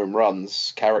hitting home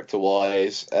runs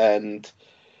character-wise, and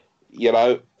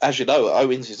as you know,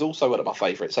 Owens is also one of my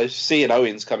favourites. So seeing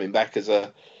Owens coming back as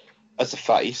a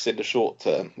face in the short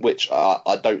term, which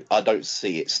I don't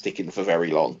see it sticking for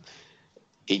very long.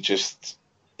 It's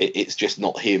just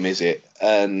not him, is it?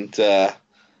 And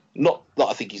not that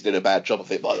I think he's doing a bad job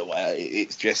of it, by the way.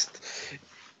 It's just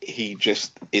he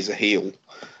just is a heel.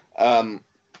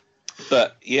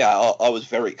 But yeah, I was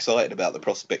very excited about the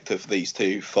prospect of these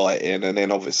two fighting, and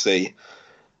then obviously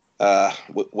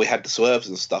we had the swerves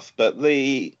and stuff. But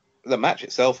the match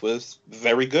itself was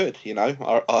very good.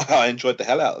 I enjoyed the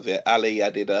hell out of it. Ali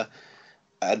added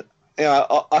I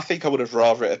think I would have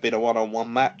rather it have been a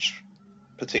one-on-one match.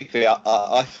 Particularly,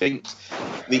 I think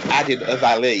the added of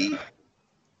Ali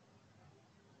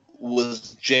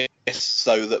was just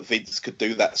so that Vince could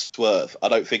do that swerve. I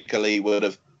don't think Ali would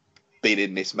have been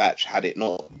in this match had it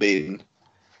not been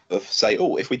of say,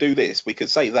 if we do this, we could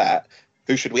say that.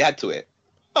 Who should we add to it?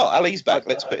 Oh, Ali's back.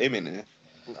 Let's put him in here.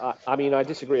 I mean, I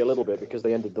disagree a little bit because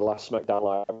they ended the last SmackDown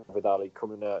Live with Ali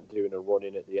coming out and doing a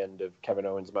run-in at the end of Kevin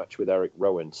Owens' match with Eric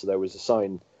Rowan. So there was a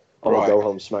sign on the Go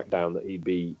Home SmackDown that he'd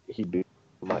be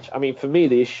match. I mean, for me,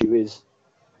 the issue is,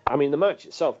 the match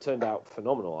itself turned out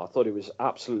phenomenal. I thought it was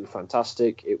absolutely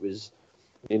fantastic. It was,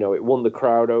 it won the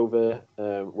crowd over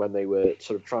when they were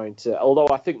sort of trying to, although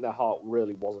I think their heart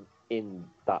really wasn't in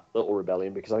that little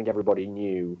rebellion, because I think everybody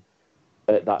knew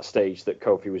at that stage that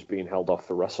Kofi was being held off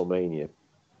for WrestleMania.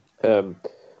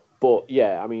 But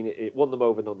yeah, it won them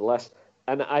over nonetheless.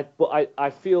 And I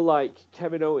feel like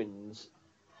Kevin Owens,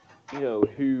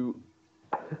 who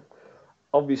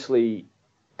obviously,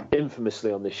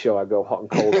 infamously on this show, I go hot and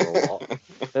cold on a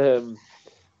lot.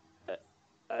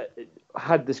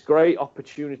 Had this great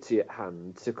opportunity at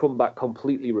hand to come back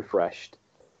completely refreshed.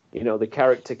 You know, the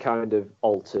character kind of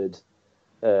altered,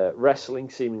 wrestling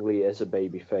seemingly as a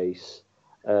babyface.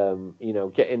 You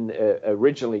know,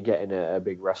 originally getting a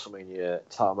big WrestleMania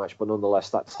title match, but nonetheless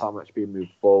that title match being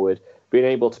moved forward, being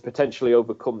able to potentially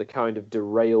overcome the kind of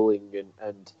derailing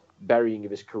and burying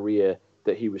of his career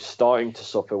that he was starting to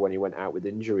suffer when he went out with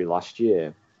injury last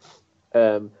year.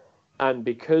 And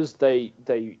because they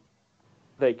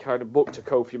kind of booked a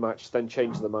Kofi match, then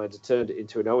changed their minds and turned it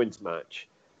into an Owens match,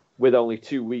 with only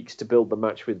 2 weeks to build the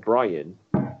match with Bryan,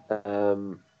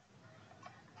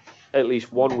 at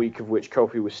least 1 week of which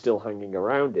Kofi was still hanging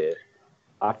around it,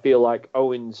 I feel like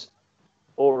Owens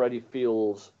already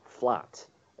feels flat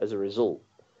as a result,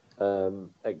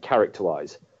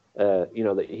 character-wise. You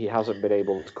know, that he hasn't been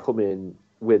able to come in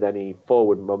with any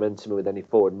forward momentum, with any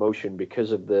forward motion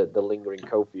because of the lingering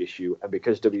Kofi issue, and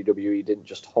because WWE didn't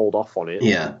just hold off on it.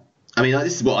 Yeah. I mean,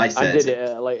 this is what I said. And did it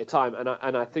at a later time.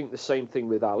 And I think the same thing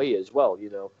with Ali as well. You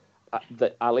know,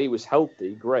 that Ali was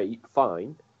healthy, great,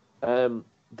 fine.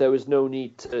 There was no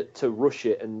need to rush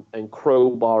it and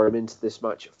crowbar him into this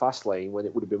match at Fastlane, when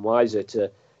it would have been wiser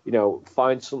to, you know,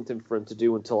 find something for him to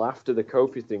do until after the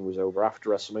Kofi thing was over, after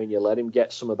WrestleMania. Let him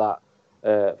get some of that,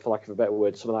 for lack of a better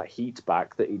word, some of that heat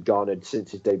back that he'd garnered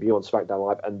since his debut on SmackDown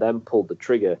Live, and then pulled the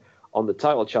trigger on the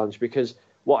title challenge. Because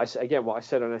what I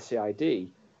said on SCID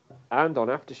and on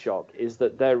Aftershock is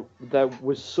that there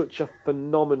was such a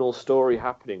phenomenal story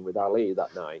happening with Ali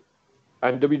that night,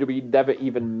 and WWE never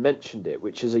even mentioned it,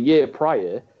 which is a year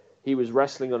prior, he was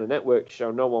wrestling on a network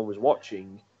show no one was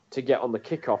watching to get on the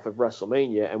kickoff of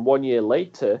WrestleMania, and 1 year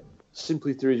later,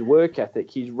 simply through his work ethic,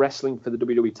 he's wrestling for the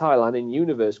WWE title, and in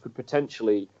universe could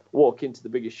potentially walk into the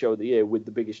biggest show of the year with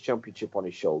the biggest championship on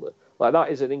his shoulder. Like, that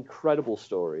is an incredible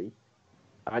story,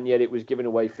 and yet it was given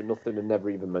away for nothing and never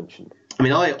even mentioned. I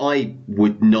mean, I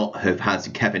would not have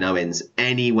had Kevin Owens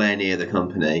anywhere near the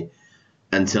company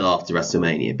until after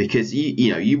WrestleMania, because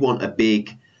you want a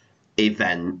big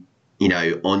event, you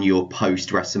know, on your post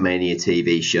WrestleMania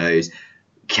TV shows.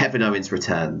 Kevin Owens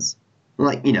returns,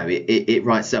 like, you know, it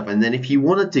writes up. And then if you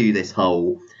want to do this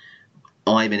whole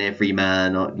I'm an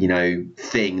everyman, you know,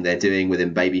 thing they're doing with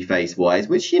him babyface wise,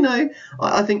 which, you know,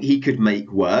 I think he could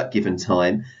make work given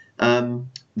time.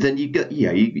 Then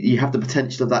you have the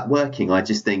potential of that working. I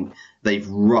just think they've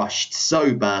rushed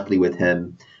so badly with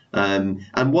him.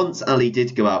 And once Ali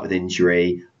did go out with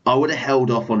injury, I would have held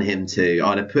off on him too.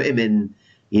 I'd have put him in,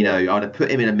 you know, I'd have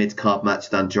put him in a mid-card match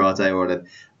with Andrade, or I'd have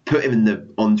put him in the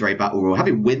Andre Battle Royal, have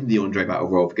him win the Andre Battle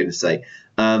Royal, for goodness sake.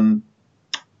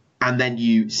 And then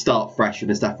you start fresh with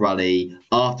Mustafa Ali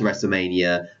after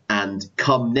WrestleMania, and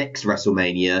come next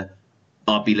WrestleMania,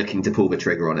 I'd be looking to pull the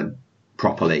trigger on him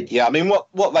properly. Yeah, I mean,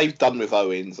 what they've done with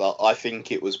Owens, I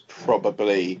think it was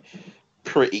probably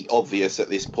pretty obvious at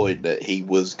this point that he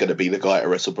was going to be the guy to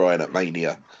wrestle Bryan at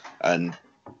Mania, and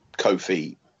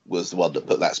Kofi was the one that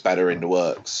put that spanner in the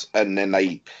works. And then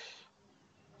they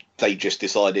just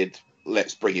decided,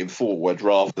 let's bring him forward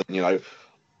rather than, you know,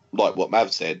 like what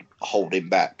Mav said, hold him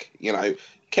back. You know,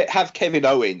 have Kevin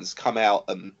Owens come out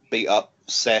and beat up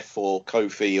Seth or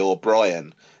Kofi or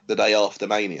Bryan the day after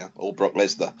Mania, or Brock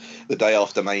Lesnar the day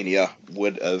after Mania,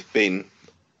 would have been,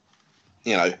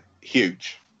 you know,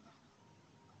 huge.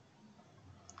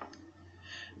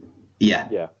 Yeah.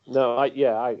 Yeah. No,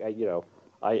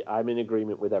 I'm in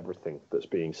agreement with everything that's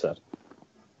being said.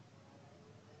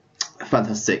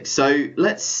 Fantastic. So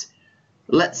let's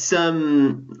have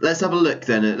a look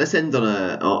then. Let's end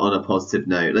on a positive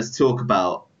note. Let's talk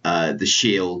about the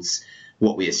Shield's,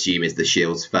 what we assume is the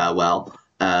Shield's farewell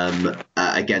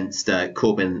against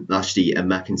Corbin, Lashley, and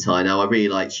McIntyre. Now, I really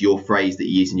liked your phrase that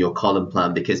you used in your column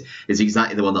plan, because it's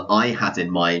exactly the one that I had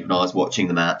in mind when I was watching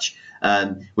the match,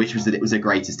 which was that it was a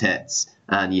greatest hits,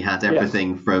 and you had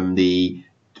everything from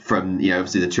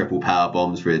obviously the triple power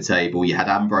bombs through the table. You had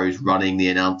Ambrose running the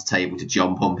announce table to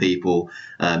jump on people.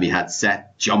 You had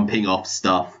Seth jumping off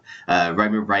stuff.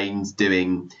 Roman Reigns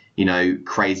doing, you know,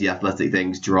 crazy athletic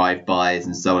things, drive-bys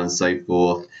and so on and so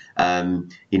forth.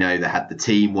 You know, they had the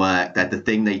teamwork. They had the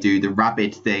thing they do, the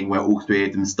rabid thing where all three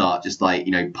of them start just like,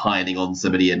 you know, piling on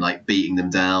somebody and like beating them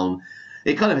down.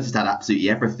 It kind of just had absolutely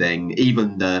everything.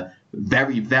 Even the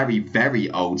very, very, very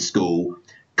old school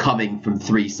coming from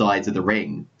three sides of the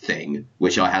ring thing,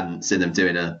 which I hadn't seen them do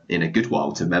in a good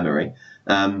while to memory.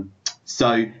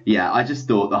 So yeah, I just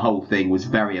thought the whole thing was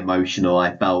very emotional.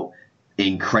 I felt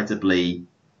incredibly,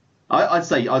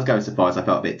 I'd go so far as I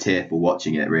felt a bit tearful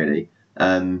watching it, really.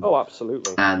 Oh,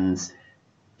 absolutely. And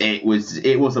it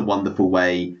was a wonderful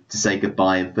way to say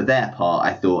goodbye. And for their part,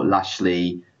 I thought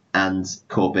Lashley and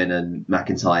Corbin and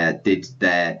McIntyre did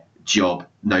their job,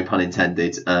 no pun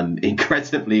intended,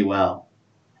 incredibly well.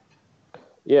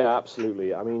 Yeah,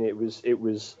 absolutely. I mean, it was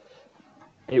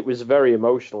very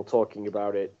emotional talking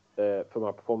about it for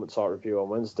my performance art review on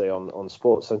Wednesday on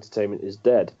Sports Entertainment is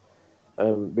Dead,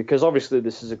 because obviously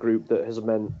this is a group that has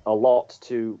meant a lot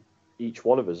to each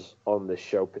one of us on this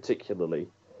show, particularly,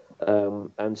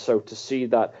 and so to see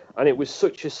that, and it was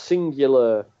such a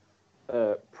singular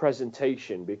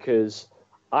presentation, because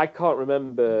I can't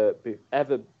remember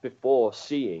ever before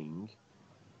seeing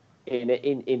in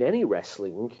any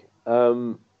wrestling,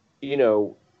 at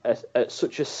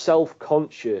such a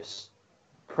self-conscious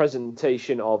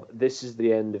presentation of this is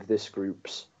the end of this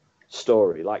group's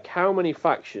story. Like, how many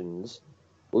factions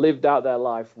lived out their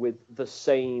life with the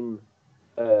same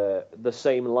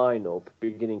lineup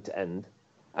beginning to end,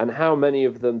 and how many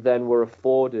of them then were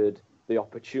afforded the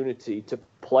opportunity to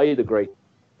play the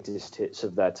greatest hits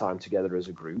of their time together as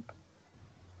a group,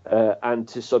 and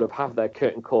to sort of have their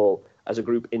curtain call as a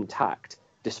group intact,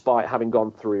 despite having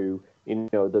gone through,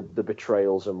 the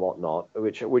betrayals and whatnot,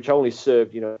 which only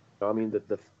served, I mean,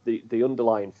 the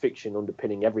underlying fiction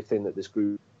underpinning everything that this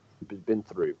group has been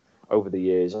through over the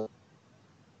years.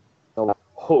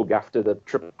 Hug after the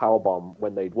triple powerbomb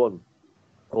when they'd won,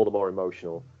 all the more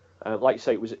emotional. Like you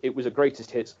say, it was a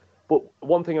greatest hits. But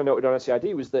one thing I noted on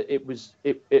SCID was that it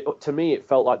to me, it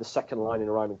felt like the second line in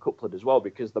a rhyming couplet as well,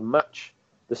 because the match,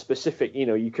 the specific,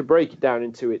 you could break it down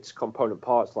into its component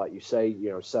parts, like you say,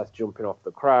 Seth jumping off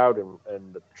the crowd and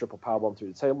the triple powerbomb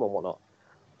through the table and whatnot.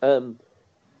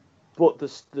 But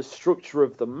the structure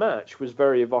of the match was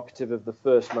very evocative of the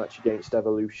first match against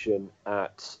Evolution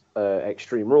at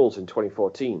Extreme Rules in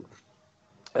 2014.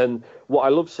 And what I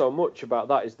love so much about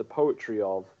that is the poetry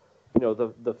of,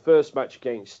 the first match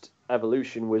against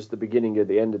Evolution was the beginning of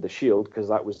the end of the Shield, because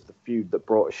that was the feud that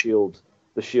brought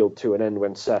the Shield to an end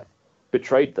when Seth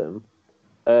betrayed them.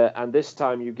 And this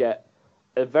time you get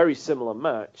a very similar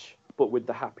match, but with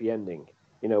the happy ending,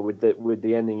 with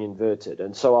the ending inverted.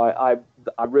 And so I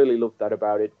really loved that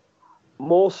about it.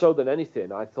 More so than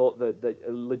anything, I thought that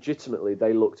legitimately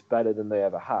they looked better than they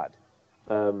ever had.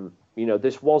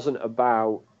 This wasn't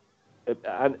about,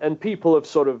 and people have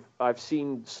sort of, I've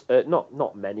seen,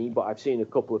 not many, but I've seen a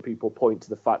couple of people point to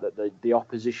the fact that the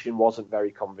opposition wasn't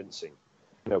very convincing.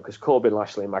 Because Corbin,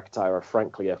 Lashley, and McIntyre are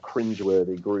frankly a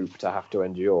cringeworthy group to have to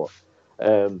endure.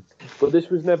 But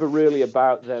this was never really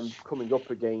about them coming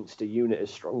up against a unit as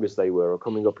strong as they were, or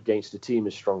coming up against a team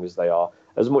as strong as they are.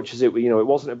 As much as it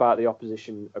wasn't about the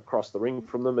opposition across the ring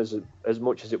from them, as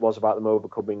much as it was about them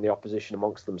overcoming the opposition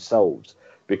amongst themselves.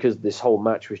 Because this whole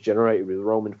match was generated with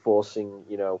Roman forcing,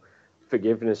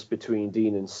 forgiveness between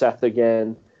Dean and Seth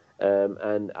again.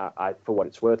 And I, for what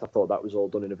it's worth, I thought that was all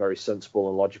done in a very sensible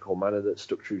and logical manner that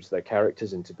stuck true to their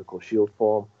characters in typical Shield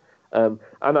form. And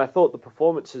I thought the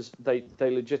performances, they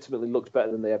legitimately looked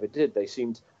better than they ever did. They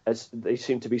seemed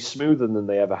to be smoother than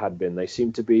they ever had been. They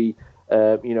seemed to be,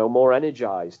 more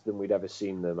energized than we'd ever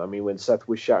seen them. I mean, when Seth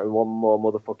was shouting one more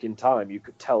motherfucking time, you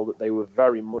could tell that they were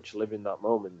very much living that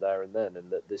moment there and then,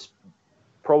 and that this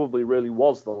probably really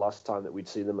was the last time that we'd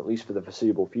see them, at least for the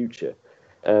foreseeable future.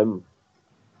 And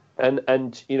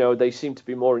they seem to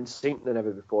be more in sync than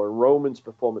ever before. And Roman's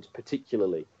performance,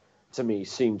 particularly, to me,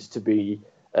 seemed to be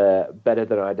better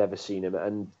than I'd ever seen him.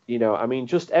 And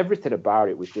just everything about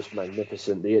it was just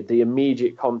magnificent. The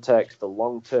immediate context, the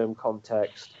long-term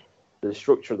context, the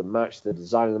structure of the match, the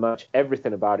design of the match,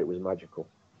 everything about it was magical.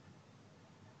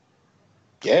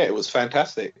 Yeah, it was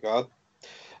fantastic. I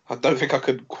don't think I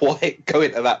could quite go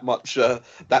into that much,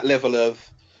 that level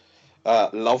of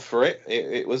love for it.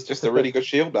 It was just a really good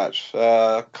Shield match.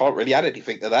 Can't really add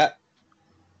anything to that.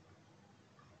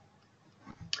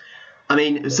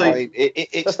 It's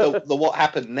the what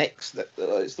happened next.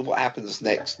 It's the what happens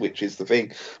next, which is the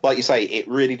thing. Like you say, it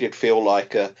really did feel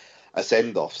like a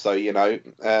send off. So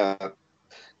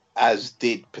as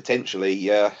did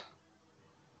potentially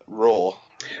Raw.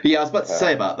 Yeah, I was about to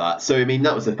say about that. So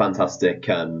that was a fantastic.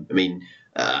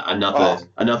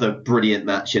 Another brilliant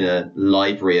match in a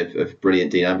library of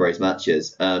brilliant Dean Ambrose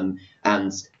matches. And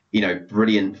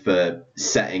brilliant for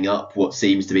setting up what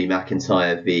seems to be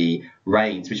McIntyre v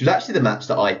Reigns, which was actually the match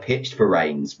that I pitched for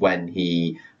Reigns when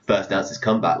he first announced his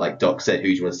comeback. Like Doc said, who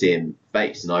do you want to see him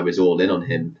face? And I was all in on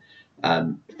him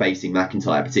facing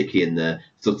McIntyre, particularly in the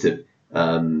sort of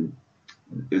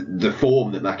the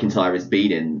form that McIntyre has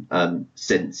been in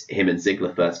since him and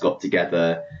Ziggler first got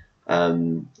together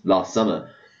last summer.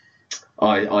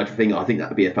 I think that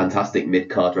would be a fantastic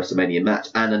mid-card WrestleMania match.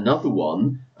 And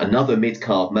another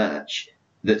mid-card match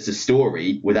that's a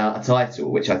story without a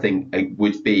title, which I think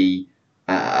would be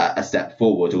a step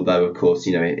forward. Although, of course,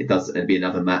 it'd be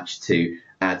another match to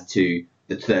add to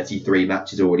the 33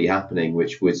 matches already happening,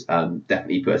 which would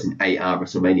definitely put us in 8-hour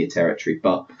WrestleMania territory.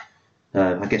 But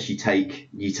I guess you take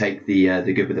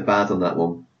the good with the bad on that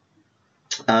one.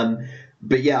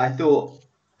 But yeah, I thought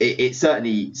it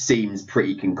certainly seems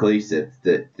pretty conclusive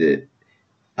that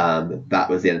that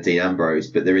was the end of Dean Ambrose.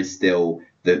 But there is still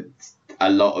a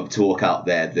lot of talk out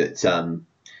there that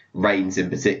Reigns in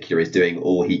particular is doing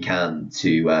all he can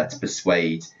to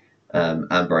persuade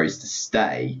Ambrose to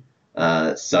stay.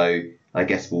 So I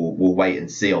guess we'll wait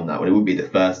and see on that one. It would be the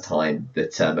first time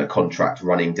that a contract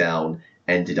running down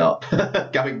ended up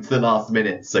going to the last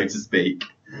minute, so to speak.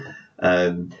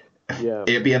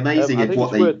 It'd be amazing if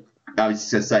I was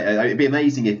just going to say, it'd be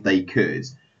amazing if they could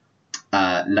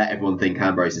let everyone think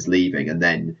Ambrose is leaving, and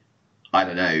then I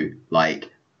don't know,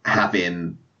 like have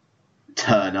him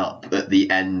turn up at the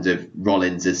end of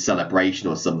Rollins' celebration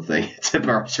or something to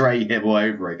portray him all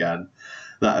over again.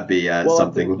 That'd be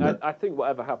something, wouldn't it? I think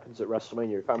whatever happens at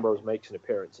WrestleMania, if Ambrose makes an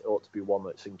appearance, it ought to be one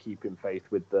that's in keeping faith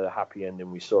with the happy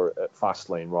ending we saw at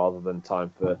Fastlane, rather than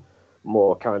time for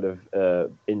more kind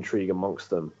of intrigue amongst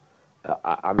them.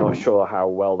 I'm not sure how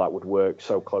well that would work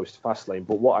so close to Fastlane,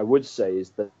 but what I would say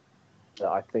is that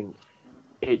I think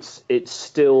it's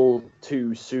still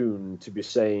too soon to be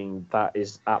saying that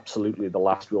is absolutely the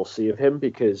last we'll see of him,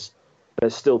 because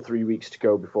there's still 3 weeks to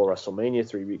go before WrestleMania,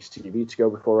 3 weeks TV to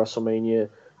go before WrestleMania,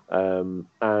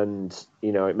 and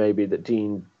it may be that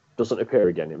Dean doesn't appear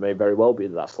again. It may very well be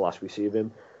that that's the last we see of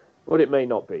him, but it may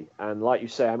not be. And like you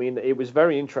say, I mean, it was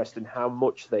very interesting how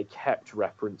much they kept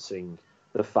referencing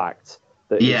the fact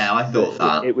that I thought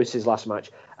that it was his last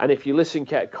match. And if you listen,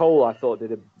 Cole, I thought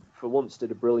did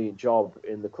a brilliant job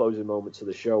in the closing moments of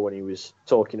the show when he was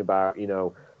talking about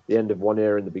the end of one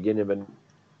era and the beginning of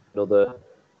another.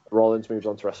 Rollins moves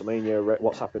on to WrestleMania.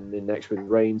 What's happening next with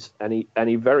Reigns? And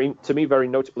he very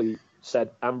notably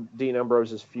said Dean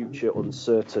Ambrose's future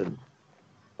uncertain.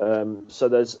 So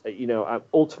there's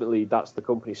ultimately that's the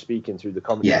company speaking through the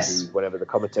commentary whenever the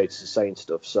commentators are saying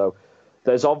stuff. So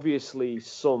there's obviously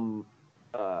some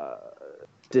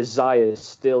desire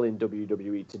still in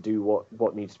WWE to do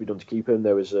what needs to be done to keep him.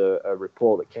 There was a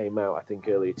report that came out, I think,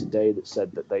 earlier today that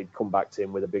said that they'd come back to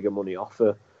him with a bigger money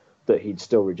offer, that he'd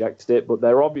still rejected it, but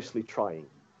they're obviously trying.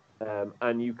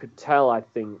 And you could tell, I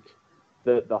think,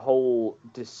 that the whole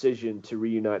decision to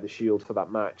reunite the Shield for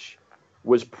that match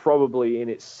was probably in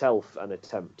itself an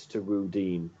attempt to woo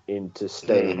Dean into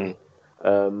staying.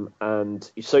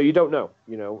 And so you don't know,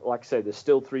 like I say, there's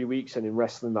still 3 weeks, and in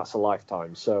wrestling that's a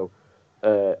lifetime. So,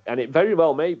 and it very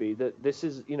well may be that this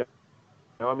is,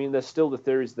 I mean, there's still the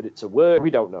theories that it's a work.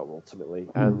 We don't know ultimately,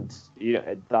 and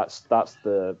that's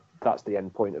the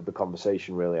end point of the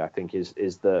conversation. Really, I think is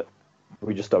that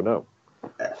we just don't know.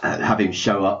 Have him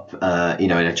show up,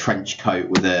 in a trench coat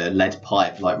with a lead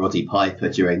pipe like Roddy Piper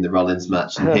during the Rollins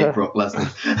match and hit Brock Lesnar.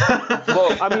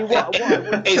 Well, I mean,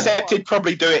 except he'd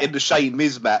probably do it in the Shane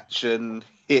Miz match and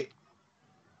hit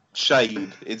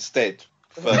Shane instead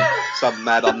for some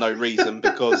mad unknown reason,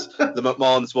 because the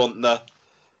McMahons want the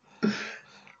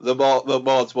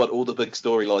McMahons want all the big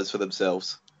storylines for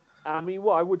themselves. I mean,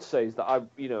 what I would say is that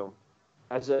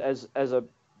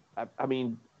I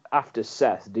mean, after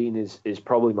Seth, Dean is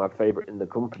probably my favourite in the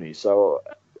company. So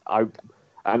I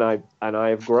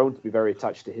have grown to be very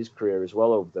attached to his career as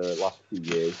well over the last few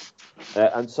years.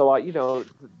 And so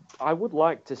I would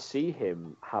like to see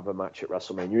him have a match at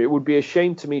WrestleMania. It would be a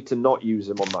shame to me to not use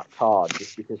him on that card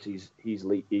just because he's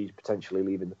potentially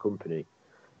leaving the company.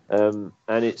 And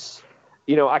it's,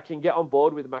 I can get on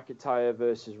board with McIntyre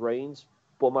versus Reigns,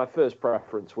 but my first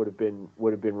preference would have been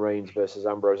Reigns versus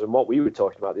Ambrose. And what we were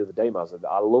talking about the other day, Maz,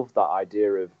 I love that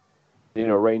idea of,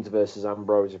 Reigns versus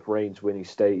Ambrose. If Reigns wins,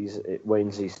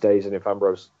 he stays, and if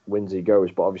Ambrose wins, he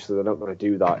goes. But obviously, they're not going to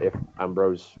do that if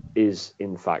Ambrose is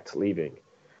in fact leaving.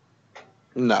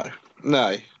 No.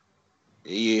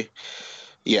 You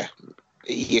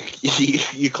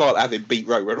can't have him beat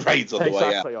Roman Reigns on the way out.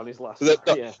 Exactly, on his last.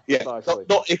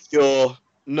 Not if you're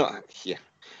not. Yeah,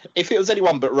 if it was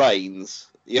anyone but Reigns,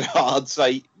 I'd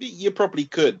say you probably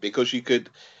could, because you could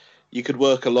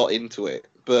work a lot into it.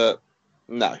 But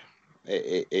no,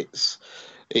 it's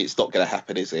not going to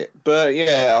happen, is it? But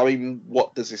yeah, I mean,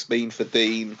 what does this mean for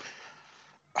Dean?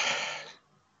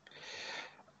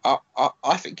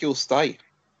 I think he'll stay,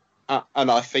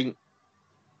 and I think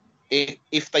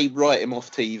if they write him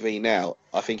off TV now,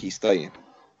 I think he's staying.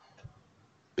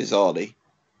 Bizarrely,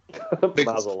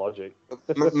 Maz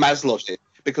logic,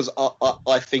 because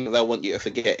I think they'll want you to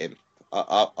forget him.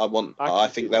 I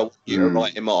think they'll want you to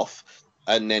write him off,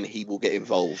 and then he will get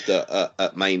involved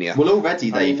at Mania. Well,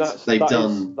 already they've that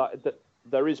done.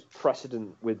 There is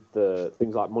precedent with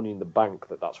things like Money in the Bank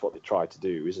that's what they try to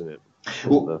do, isn't it?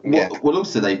 Well,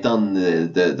 also they've done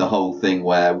the whole thing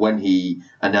where when he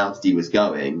announced he was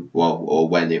going, or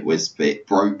when it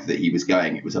broke that he was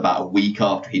going, it was about a week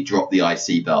after he dropped the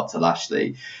IC belt to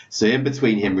Lashley. So in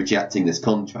between him rejecting this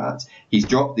contract, he's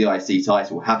dropped the IC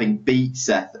title, having beat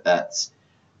Seth at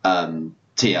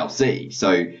TLC.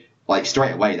 So like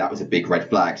straight away, that was a big red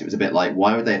flag. It was a bit like,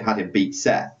 why would they have had him beat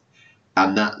Seth?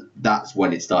 And that's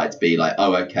when it started to be like,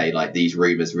 oh, okay, like these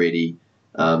rumors really.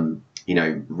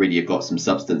 Really have got some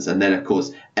substance. And then, of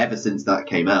course, ever since that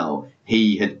came out,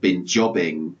 he had been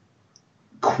jobbing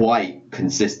quite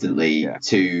consistently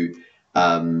to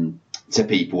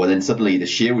people. And then suddenly the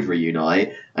Shield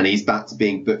reunite, and he's back to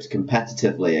being booked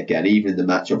competitively again. Even in the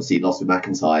match, obviously, he lost with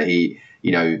McIntyre.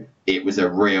 It was a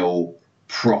real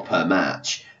proper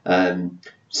match.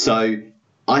 So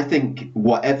I think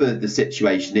whatever the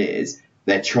situation is,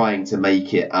 they're trying to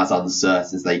make it as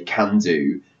uncertain as they can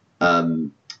do.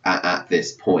 At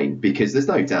this point, because there's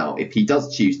no doubt if he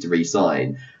does choose to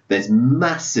re-sign, there's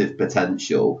massive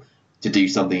potential to do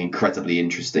something incredibly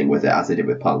interesting with it, as they did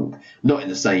with Punk. Not in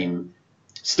the same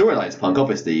storyline as Punk,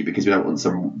 obviously, because we don't want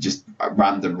some just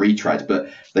random retread,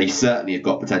 but they certainly have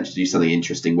got potential to do something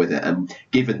interesting with it. And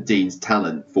given Dean's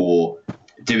talent for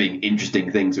doing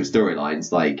interesting things with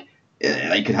storylines, like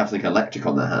they could have something electric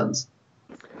on their hands.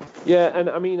 Yeah, and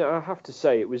I mean, I have to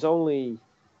say, it was only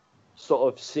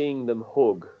sort of seeing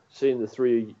the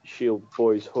three Shield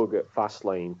boys hug at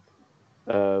Fastlane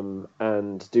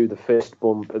and do the fist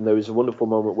bump. And there was a wonderful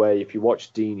moment where if you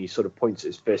watch Dean, he sort of points at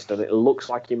his fist and it looks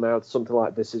like he mouthed something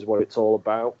like, "This is what it's all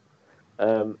about."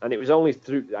 And it was only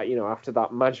through, after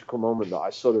that magical moment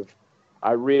that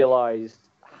I realised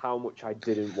how much I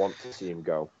didn't want to see him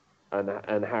go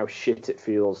and how shit it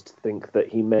feels to think that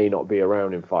he may not be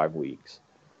around in 5 weeks.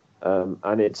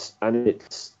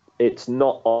 It's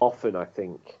not often, I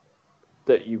think,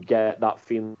 that you get that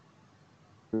feeling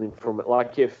from it.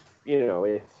 Like if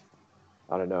like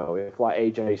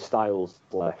AJ Styles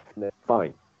left,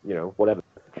 fine, whatever.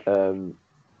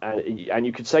 And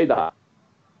you could say that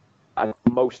and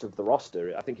most of the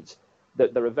roster. I think it's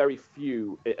that there are very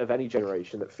few of any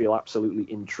generation that feel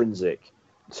absolutely intrinsic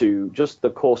to just the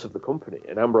course of the company,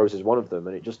 and Ambrose is one of them.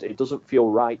 And it doesn't feel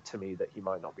right to me that he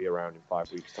might not be around in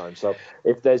 5 weeks' time. So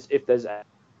if there's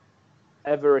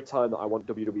ever a time that I want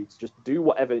WWE to just do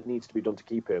whatever it needs to be done to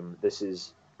keep him, this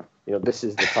is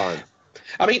the time.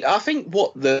 I mean, I think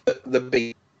what the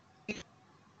big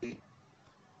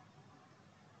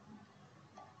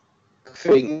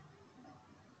thing,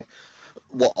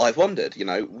 what I've wondered,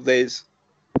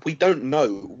 we don't know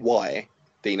why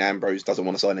Dean Ambrose doesn't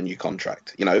want to sign a new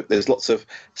contract. There's lots of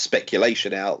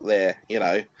speculation out there,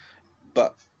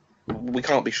 but we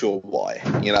can't be sure why.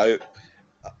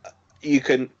 You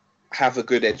can have a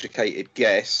good educated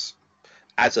guess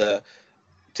as a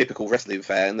typical wrestling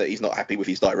fan that he's not happy with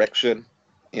his direction.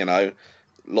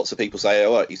 Lots of people say,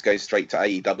 oh, he's going straight to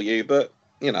AEW, but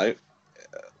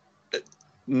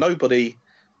nobody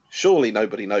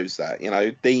knows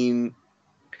that. Dean,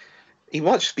 he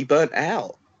might just be burnt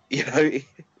out.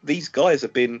 These guys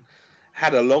have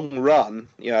had a long run,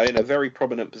 in a very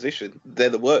prominent position. They're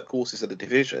the workhorses of the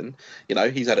division.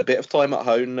 He's had a bit of time at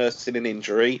home nursing an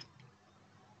injury.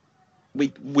 We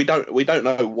don't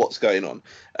know what's going on,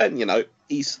 and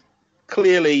he's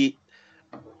clearly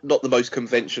not the most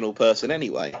conventional person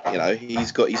anyway.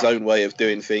 He's got his own way of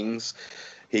doing things.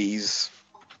 He's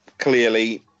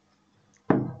clearly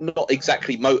not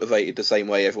exactly motivated the same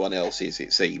way everyone else is,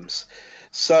 it seems.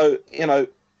 So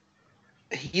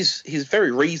his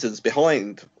very reasons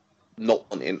behind not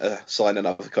wanting to sign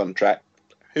another contract,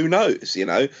 who knows?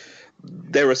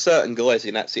 There are certain guys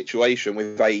in that situation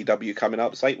with AEW coming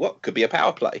up saying, "What could be a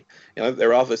power play?" There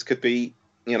are others could be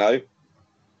burnt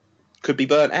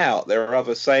out. There are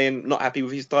others saying not happy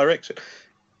with his direction.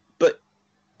 But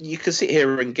you can sit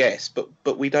here and guess,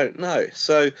 but we don't know.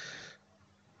 So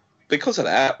because of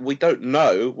that, we don't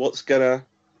know what's gonna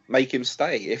make him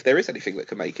stay, if there is anything that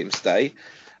can make him stay.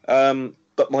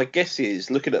 But my guess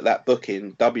is, looking at that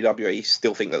booking, WWE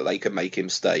still think that they can make him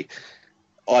stay.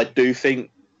 I do think,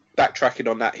 backtracking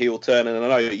on that heel turn, and I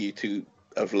know you two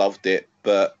have loved it,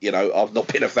 but I've not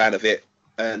been a fan of it,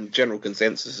 and general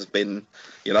consensus has been,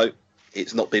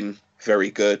 it's not been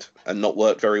very good and not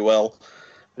worked very well.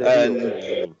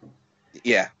 And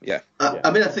yeah. I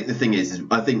mean, I think the thing is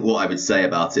I think what I would say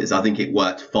about it is I think it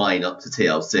worked fine up to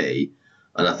TLC,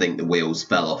 and I think the wheels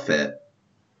fell off it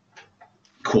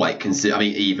quite I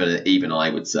mean, even I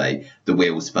would say the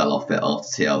wheels fell off it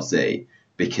after TLC,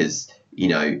 because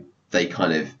they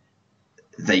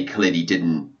clearly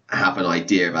didn't have an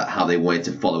idea about how they wanted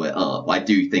to follow it up. I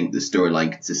do think the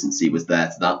storyline consistency was there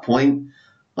to that point.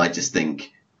 I just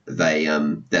think they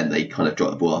then they kind of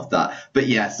dropped the ball after that. But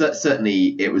yeah,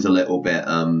 certainly it was a little bit.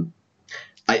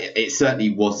 It certainly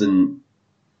wasn't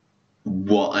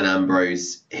what an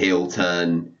Ambrose heel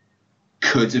turn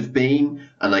could have been,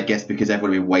 and I guess because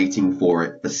everyone had been waiting for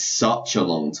it for such a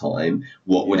long time,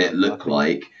 what would it look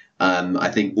like? I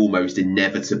think almost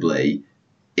inevitably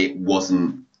it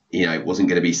wasn't going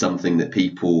to be something that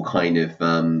people kind of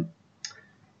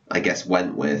I guess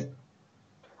went with.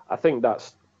 I think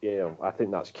that's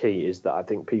key, is that I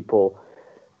think people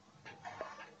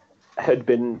had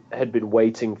been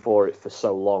waiting for it for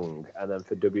so long, and then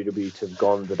for WWE to have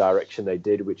gone the direction they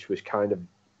did, which was kind of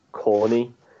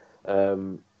corny, let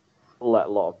a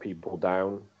lot of people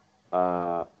down,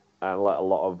 and let a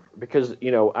lot of, because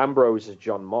Ambrose as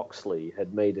John Moxley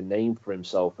had made a name for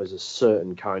himself as a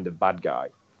certain kind of bad guy,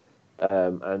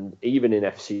 and even in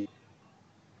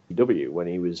FCW when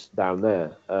he was down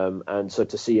there, and so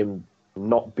to see him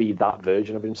not be that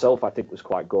version of himself, I think was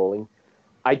quite galling.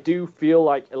 I do feel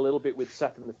like a little bit with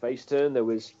Seth and the face turn, there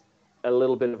was a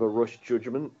little bit of a rushed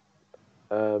judgment,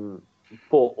 but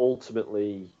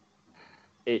ultimately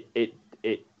it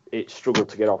struggled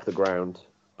to get off the ground.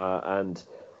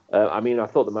 I mean, I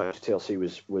thought the match at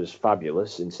TLC was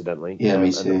fabulous, incidentally. Yeah,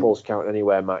 me too. And the Falls Count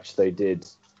Anywhere match they did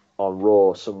on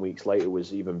Raw some weeks later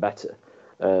was even better.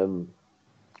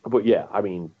 But yeah, I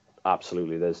mean,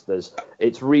 absolutely.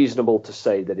 It's reasonable to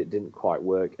say that it didn't quite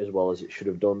work as well as it should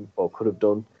have done or could have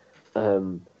done.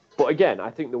 But again,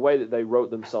 I think the way that they wrote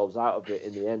themselves out of it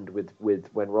in the end with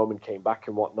when Roman came back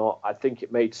and whatnot, I think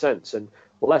it made sense. And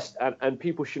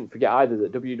people shouldn't forget either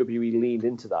that WWE leaned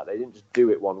into that. They didn't just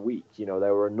do it one week. There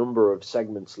were a number of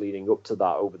segments leading up to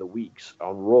that over the weeks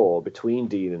on Raw between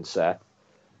Dean and Seth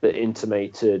that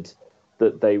intimated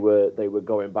that they were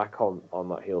going back on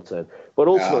that heel turn. But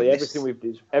ultimately,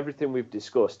 everything we've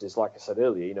discussed is, like I said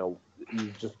earlier, you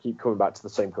just keep coming back to the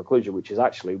same conclusion, which is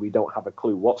actually we don't have a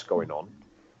clue what's going on,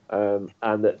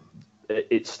 and that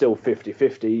it's still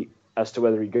 50-50 as to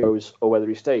whether he goes or whether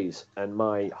he stays. And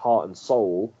my heart and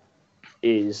soul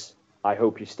is I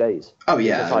hope he stays. Oh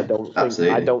yeah, because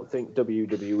I don't think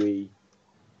WWE.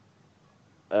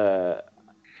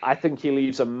 I think he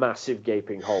leaves a massive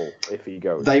gaping hole if he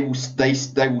goes. They will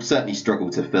certainly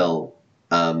struggle to fill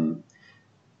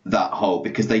that hole,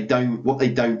 because what they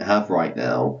don't have right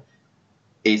now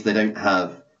is they don't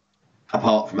have,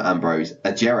 apart from Ambrose,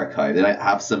 a Jericho. They don't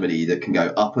have somebody that can go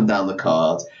up and down the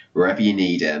card wherever you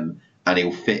need him, and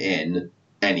he'll fit in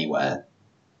anywhere.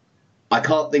 I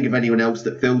can't think of anyone else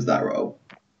that fills that role.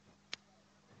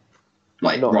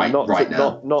 Right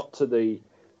now. Not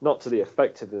to the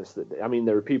effectiveness that, I mean,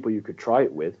 there are people you could try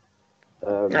it with.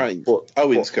 But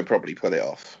Owens could probably pull it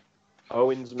off.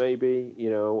 Owens, maybe.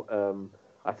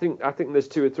 I think there's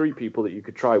 2 or 3 people that you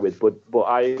could try with. But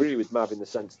I agree with Mav in the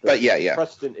sense that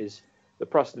the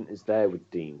precedent is there with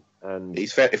Dean, and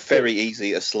he's very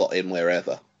easy to slot in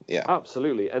wherever. Yeah,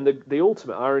 absolutely. And the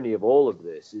ultimate irony of all of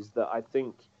this is that I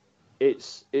think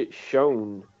it's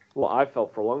shown what I've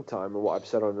felt for a long time and what I've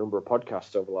said on a number of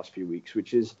podcasts over the last few weeks,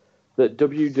 which is that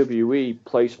WWE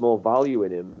place more value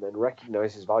in him and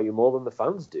recognize his value more than the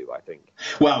fans do, I think.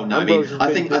 Well, no, Ambrose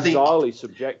I think bizarrely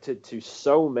subjected to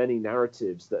so many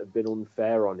narratives that have been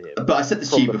unfair on him. But I said this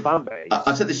to you before.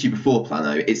 I've said this to you before,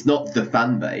 Plano. It's not the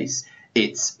fan base.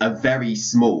 It's a very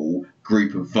small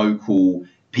group of vocal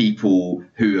people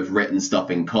who have written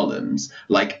stuff in columns.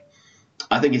 Like,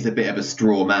 I think it's a bit of a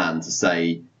straw man to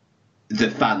say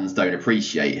that fans don't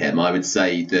appreciate him. I would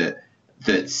say that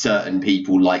certain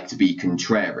people like to be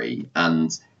contrary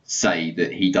and say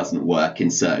that he doesn't work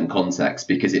in certain contexts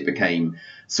because it became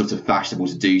sort of fashionable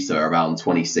to do so around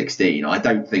 2016. I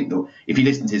don't think if you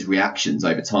listen to his reactions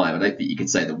over time, I don't think you could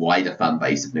say the wider fan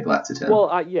base have neglected him. Well,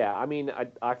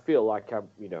 I feel like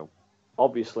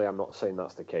obviously I'm not saying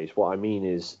that's the case. What I mean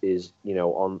is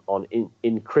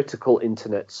in critical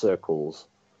internet circles,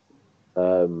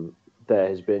 there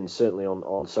has been certainly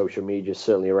on social media,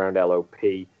 certainly around LOP,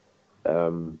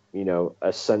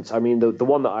 a sense. I mean, the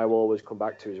one that I will always come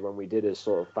back to is when we did a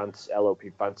sort of LOP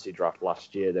fantasy draft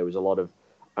last year. There was a lot of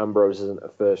Ambrose isn't a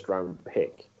first round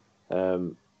pick,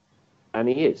 and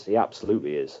he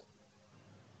absolutely is.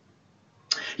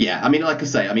 Yeah, I mean, like I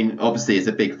say, I mean, obviously, as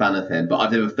a big fan of him, but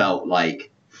I've never felt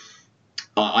like.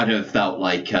 I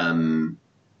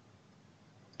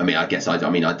mean, I guess I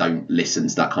don't listen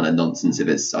to that kind of nonsense if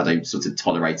I don't sort of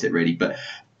tolerate it really, but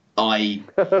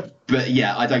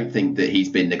yeah, I don't think that he's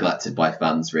been neglected by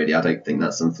fans really. I don't think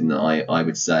that's something that I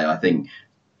would say. I think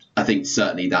I think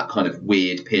certainly that kind of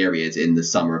weird period in the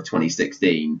summer of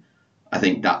 2016, I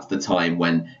think that's the time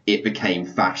when it became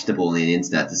fashionable on the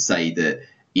internet to say that,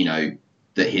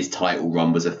 that his title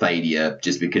run was a failure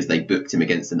just because they booked him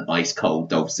against an ice cold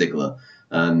Dolph Ziggler.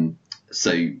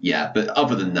 But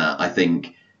other than that, I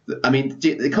think,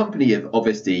 the company have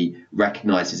obviously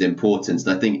recognised his importance.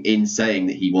 And I think in saying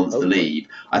that he wants to leave,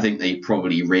 I think they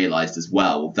probably realised as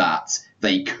well that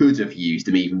they could have used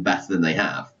him even better than they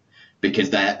have, because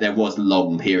there was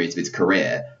long periods of his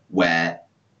career where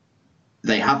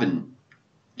they haven't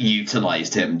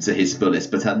utilised him to his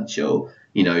fullest potential.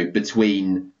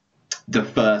 Between the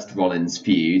first Rollins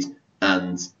feud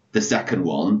and the second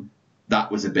one,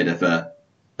 that was a bit of a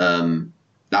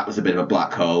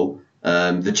black hole.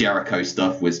 The Jericho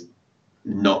stuff was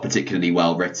not particularly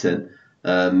well written.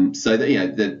 Some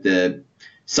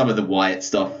of the Wyatt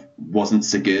stuff wasn't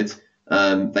so good.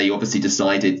 They obviously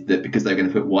decided that because they were going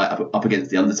to put Wyatt up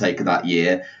against The Undertaker that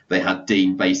year, they had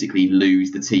Dean basically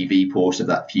lose the TV portion of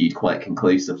that feud quite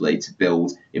conclusively to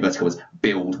build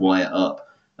Wyatt up.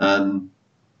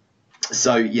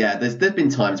 There's been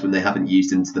times when they haven't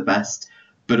used him to the best,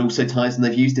 but also times when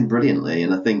they've used him brilliantly.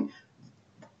 And I think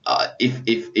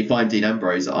if I'm Dean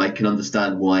Ambrose, I can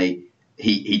understand why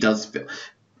he does feel.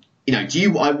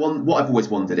 What I've always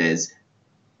wondered is,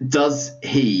 does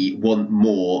he want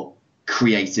more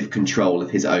creative control of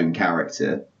his own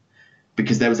character?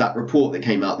 Because there was that report that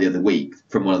came out the other week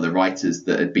from one of the writers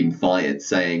that had been fired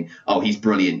saying, oh, he's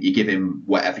brilliant, you give him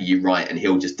whatever you write and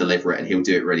he'll just deliver it and he'll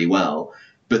do it really well.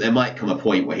 But there might come a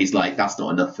point where he's like, that's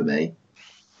not enough for me.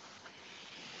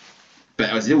 But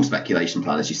it was all speculation,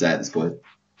 plan, as you say at this point.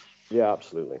 Yeah,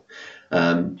 absolutely.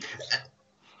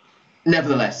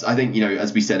 Nevertheless, I think,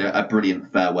 as we said, a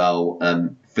brilliant farewell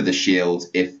for the Shield,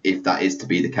 if that is to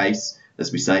be the case.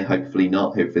 As we say, hopefully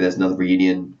not. Hopefully there's another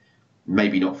reunion,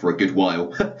 maybe not for a good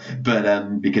while,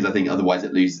 but because I think otherwise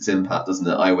it loses its impact, doesn't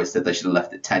it? I always said they should have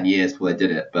left it 10 years before they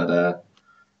did it, but...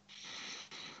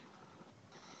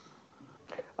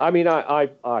 I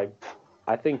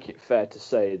think it's fair to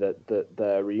say that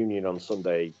their reunion on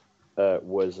Sunday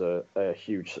was a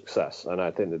huge success, and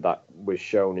I think that was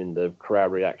shown in the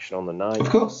crowd reaction on the night. Of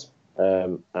course.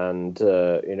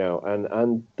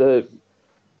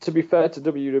 To be fair to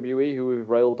WWE, who we've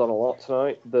railed on a lot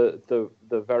tonight, the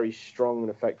very strong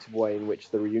and effective way in which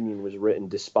the reunion was written,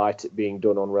 despite it being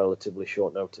done on relatively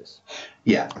short notice.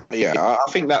 Yeah, I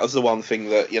think that was the one thing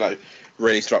that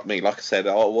really struck me. Like I said,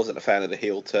 I wasn't a fan of the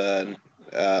heel turn.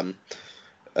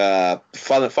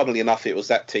 Funnily enough, it was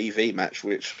that TV match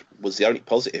which was the only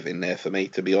positive in there for me,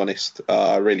 to be honest.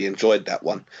 I really enjoyed that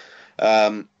one.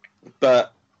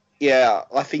 But yeah,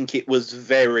 I think it was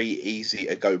very easy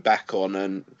to go back on,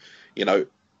 and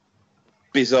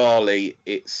bizarrely,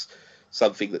 it's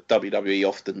something that WWE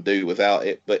often do without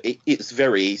it, but it's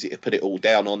very easy to put it all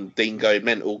down on Dean going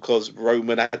mental because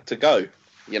Roman had to go.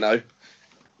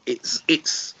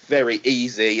 It's very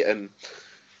easy, and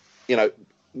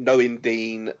knowing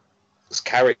Dean's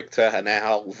character and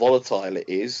how volatile it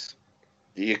is,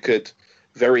 you could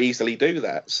very easily do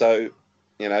that. So,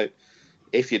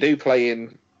 if you do play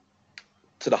in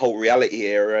to the whole reality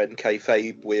era and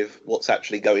kayfabe with what's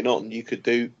actually going on, you could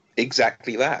do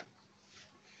exactly that.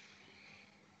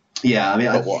 Yeah,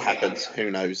 but what happens? Who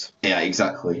knows? Yeah,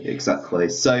 exactly.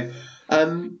 So,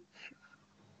 all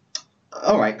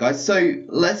right, guys. So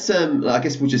let's. I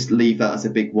guess we'll just leave that as a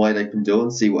big wide open door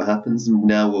and see what happens. And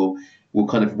now we'll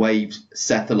kind of wave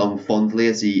Seth along fondly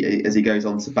as he goes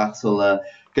on to battle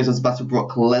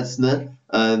Brock Lesnar.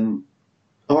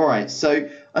 All right. So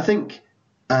I think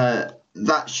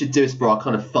that should do us for our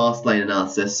kind of fast lane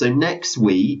analysis. So next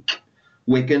week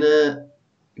we're gonna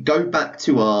go back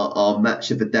to our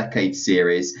match of the decade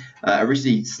series,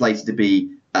 originally slated to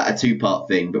be a two-part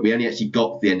thing, but we only actually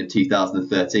got to the end of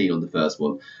 2013 on the first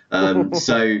one.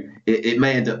 So it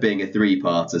may end up being a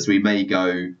three-parter. So we may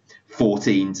go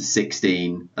 14 to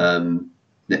 16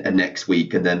 next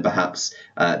week, and then perhaps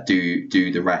do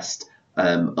the rest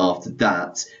after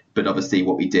that. But obviously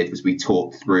what we did was we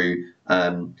talked through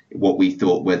what we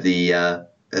thought were the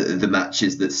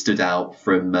matches that stood out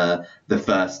from the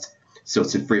first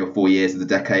sort of 3 or 4 years of the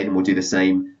decade, and we'll do the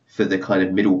same for the kind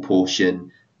of middle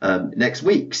portion next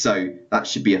week. So that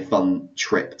should be a fun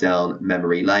trip down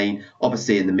memory lane.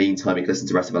 Obviously, in the meantime, you can listen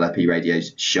to the rest of LFP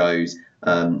Radio's shows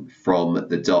from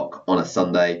the Doc on a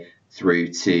Sunday through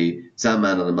to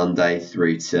Sandman on a Monday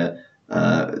through to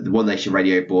the One Nation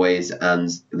Radio Boys and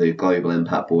the Global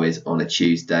Impact Boys on a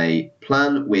Tuesday.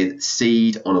 Plan with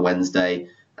Seed on a Wednesday.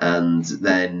 And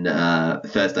then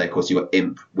Thursday, of course, you've got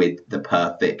Imp with the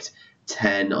Perfect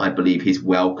 10. I believe he's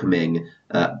welcoming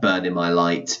Burning My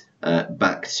Light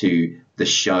back to the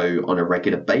show on a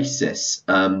regular basis.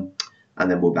 And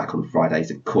then we're back on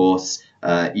Fridays, of course.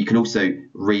 You can also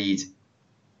read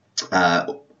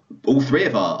all three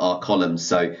of our columns.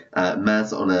 So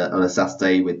Maz on a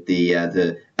Saturday with the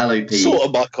LOP. Sort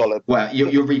of my column. Well,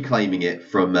 you're reclaiming it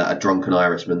from a drunken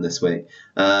Irishman this week.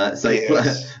 Yes.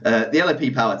 The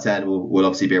LOP Power 10 will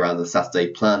obviously be around the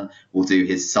Saturday. Plan will do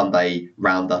his Sunday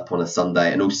roundup on a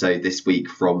Sunday, and also this week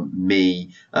from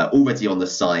me, already on the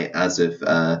site as of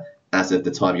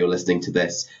the time you're listening to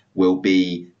this, will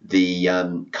be the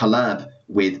collab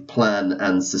with Plan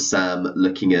and Sasam,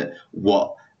 looking at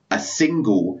what a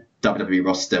single WWE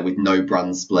roster with no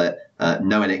brand split,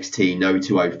 no NXT, no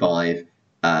 205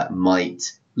 might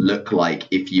look like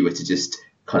if you were to just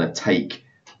kind of take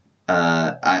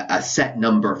a set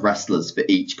number of wrestlers for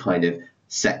each kind of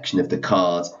section of the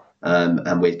card,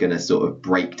 and we're going to sort of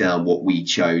break down what we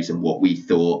chose and what we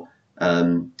thought.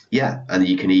 And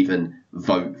you can even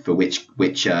vote for which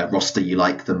roster you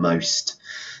like the most.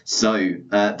 So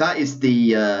that is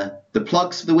the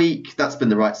plugs for the week. That's been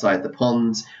the right side of the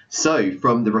pond. So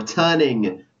from the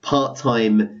returning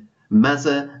part-time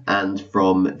Mazza and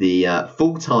from the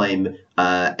full-time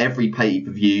every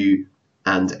pay-per-view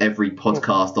and every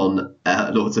podcast on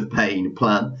Lords of Pain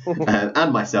Plan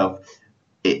and myself,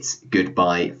 it's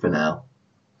goodbye for now.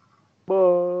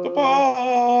 Bye.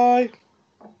 Bye.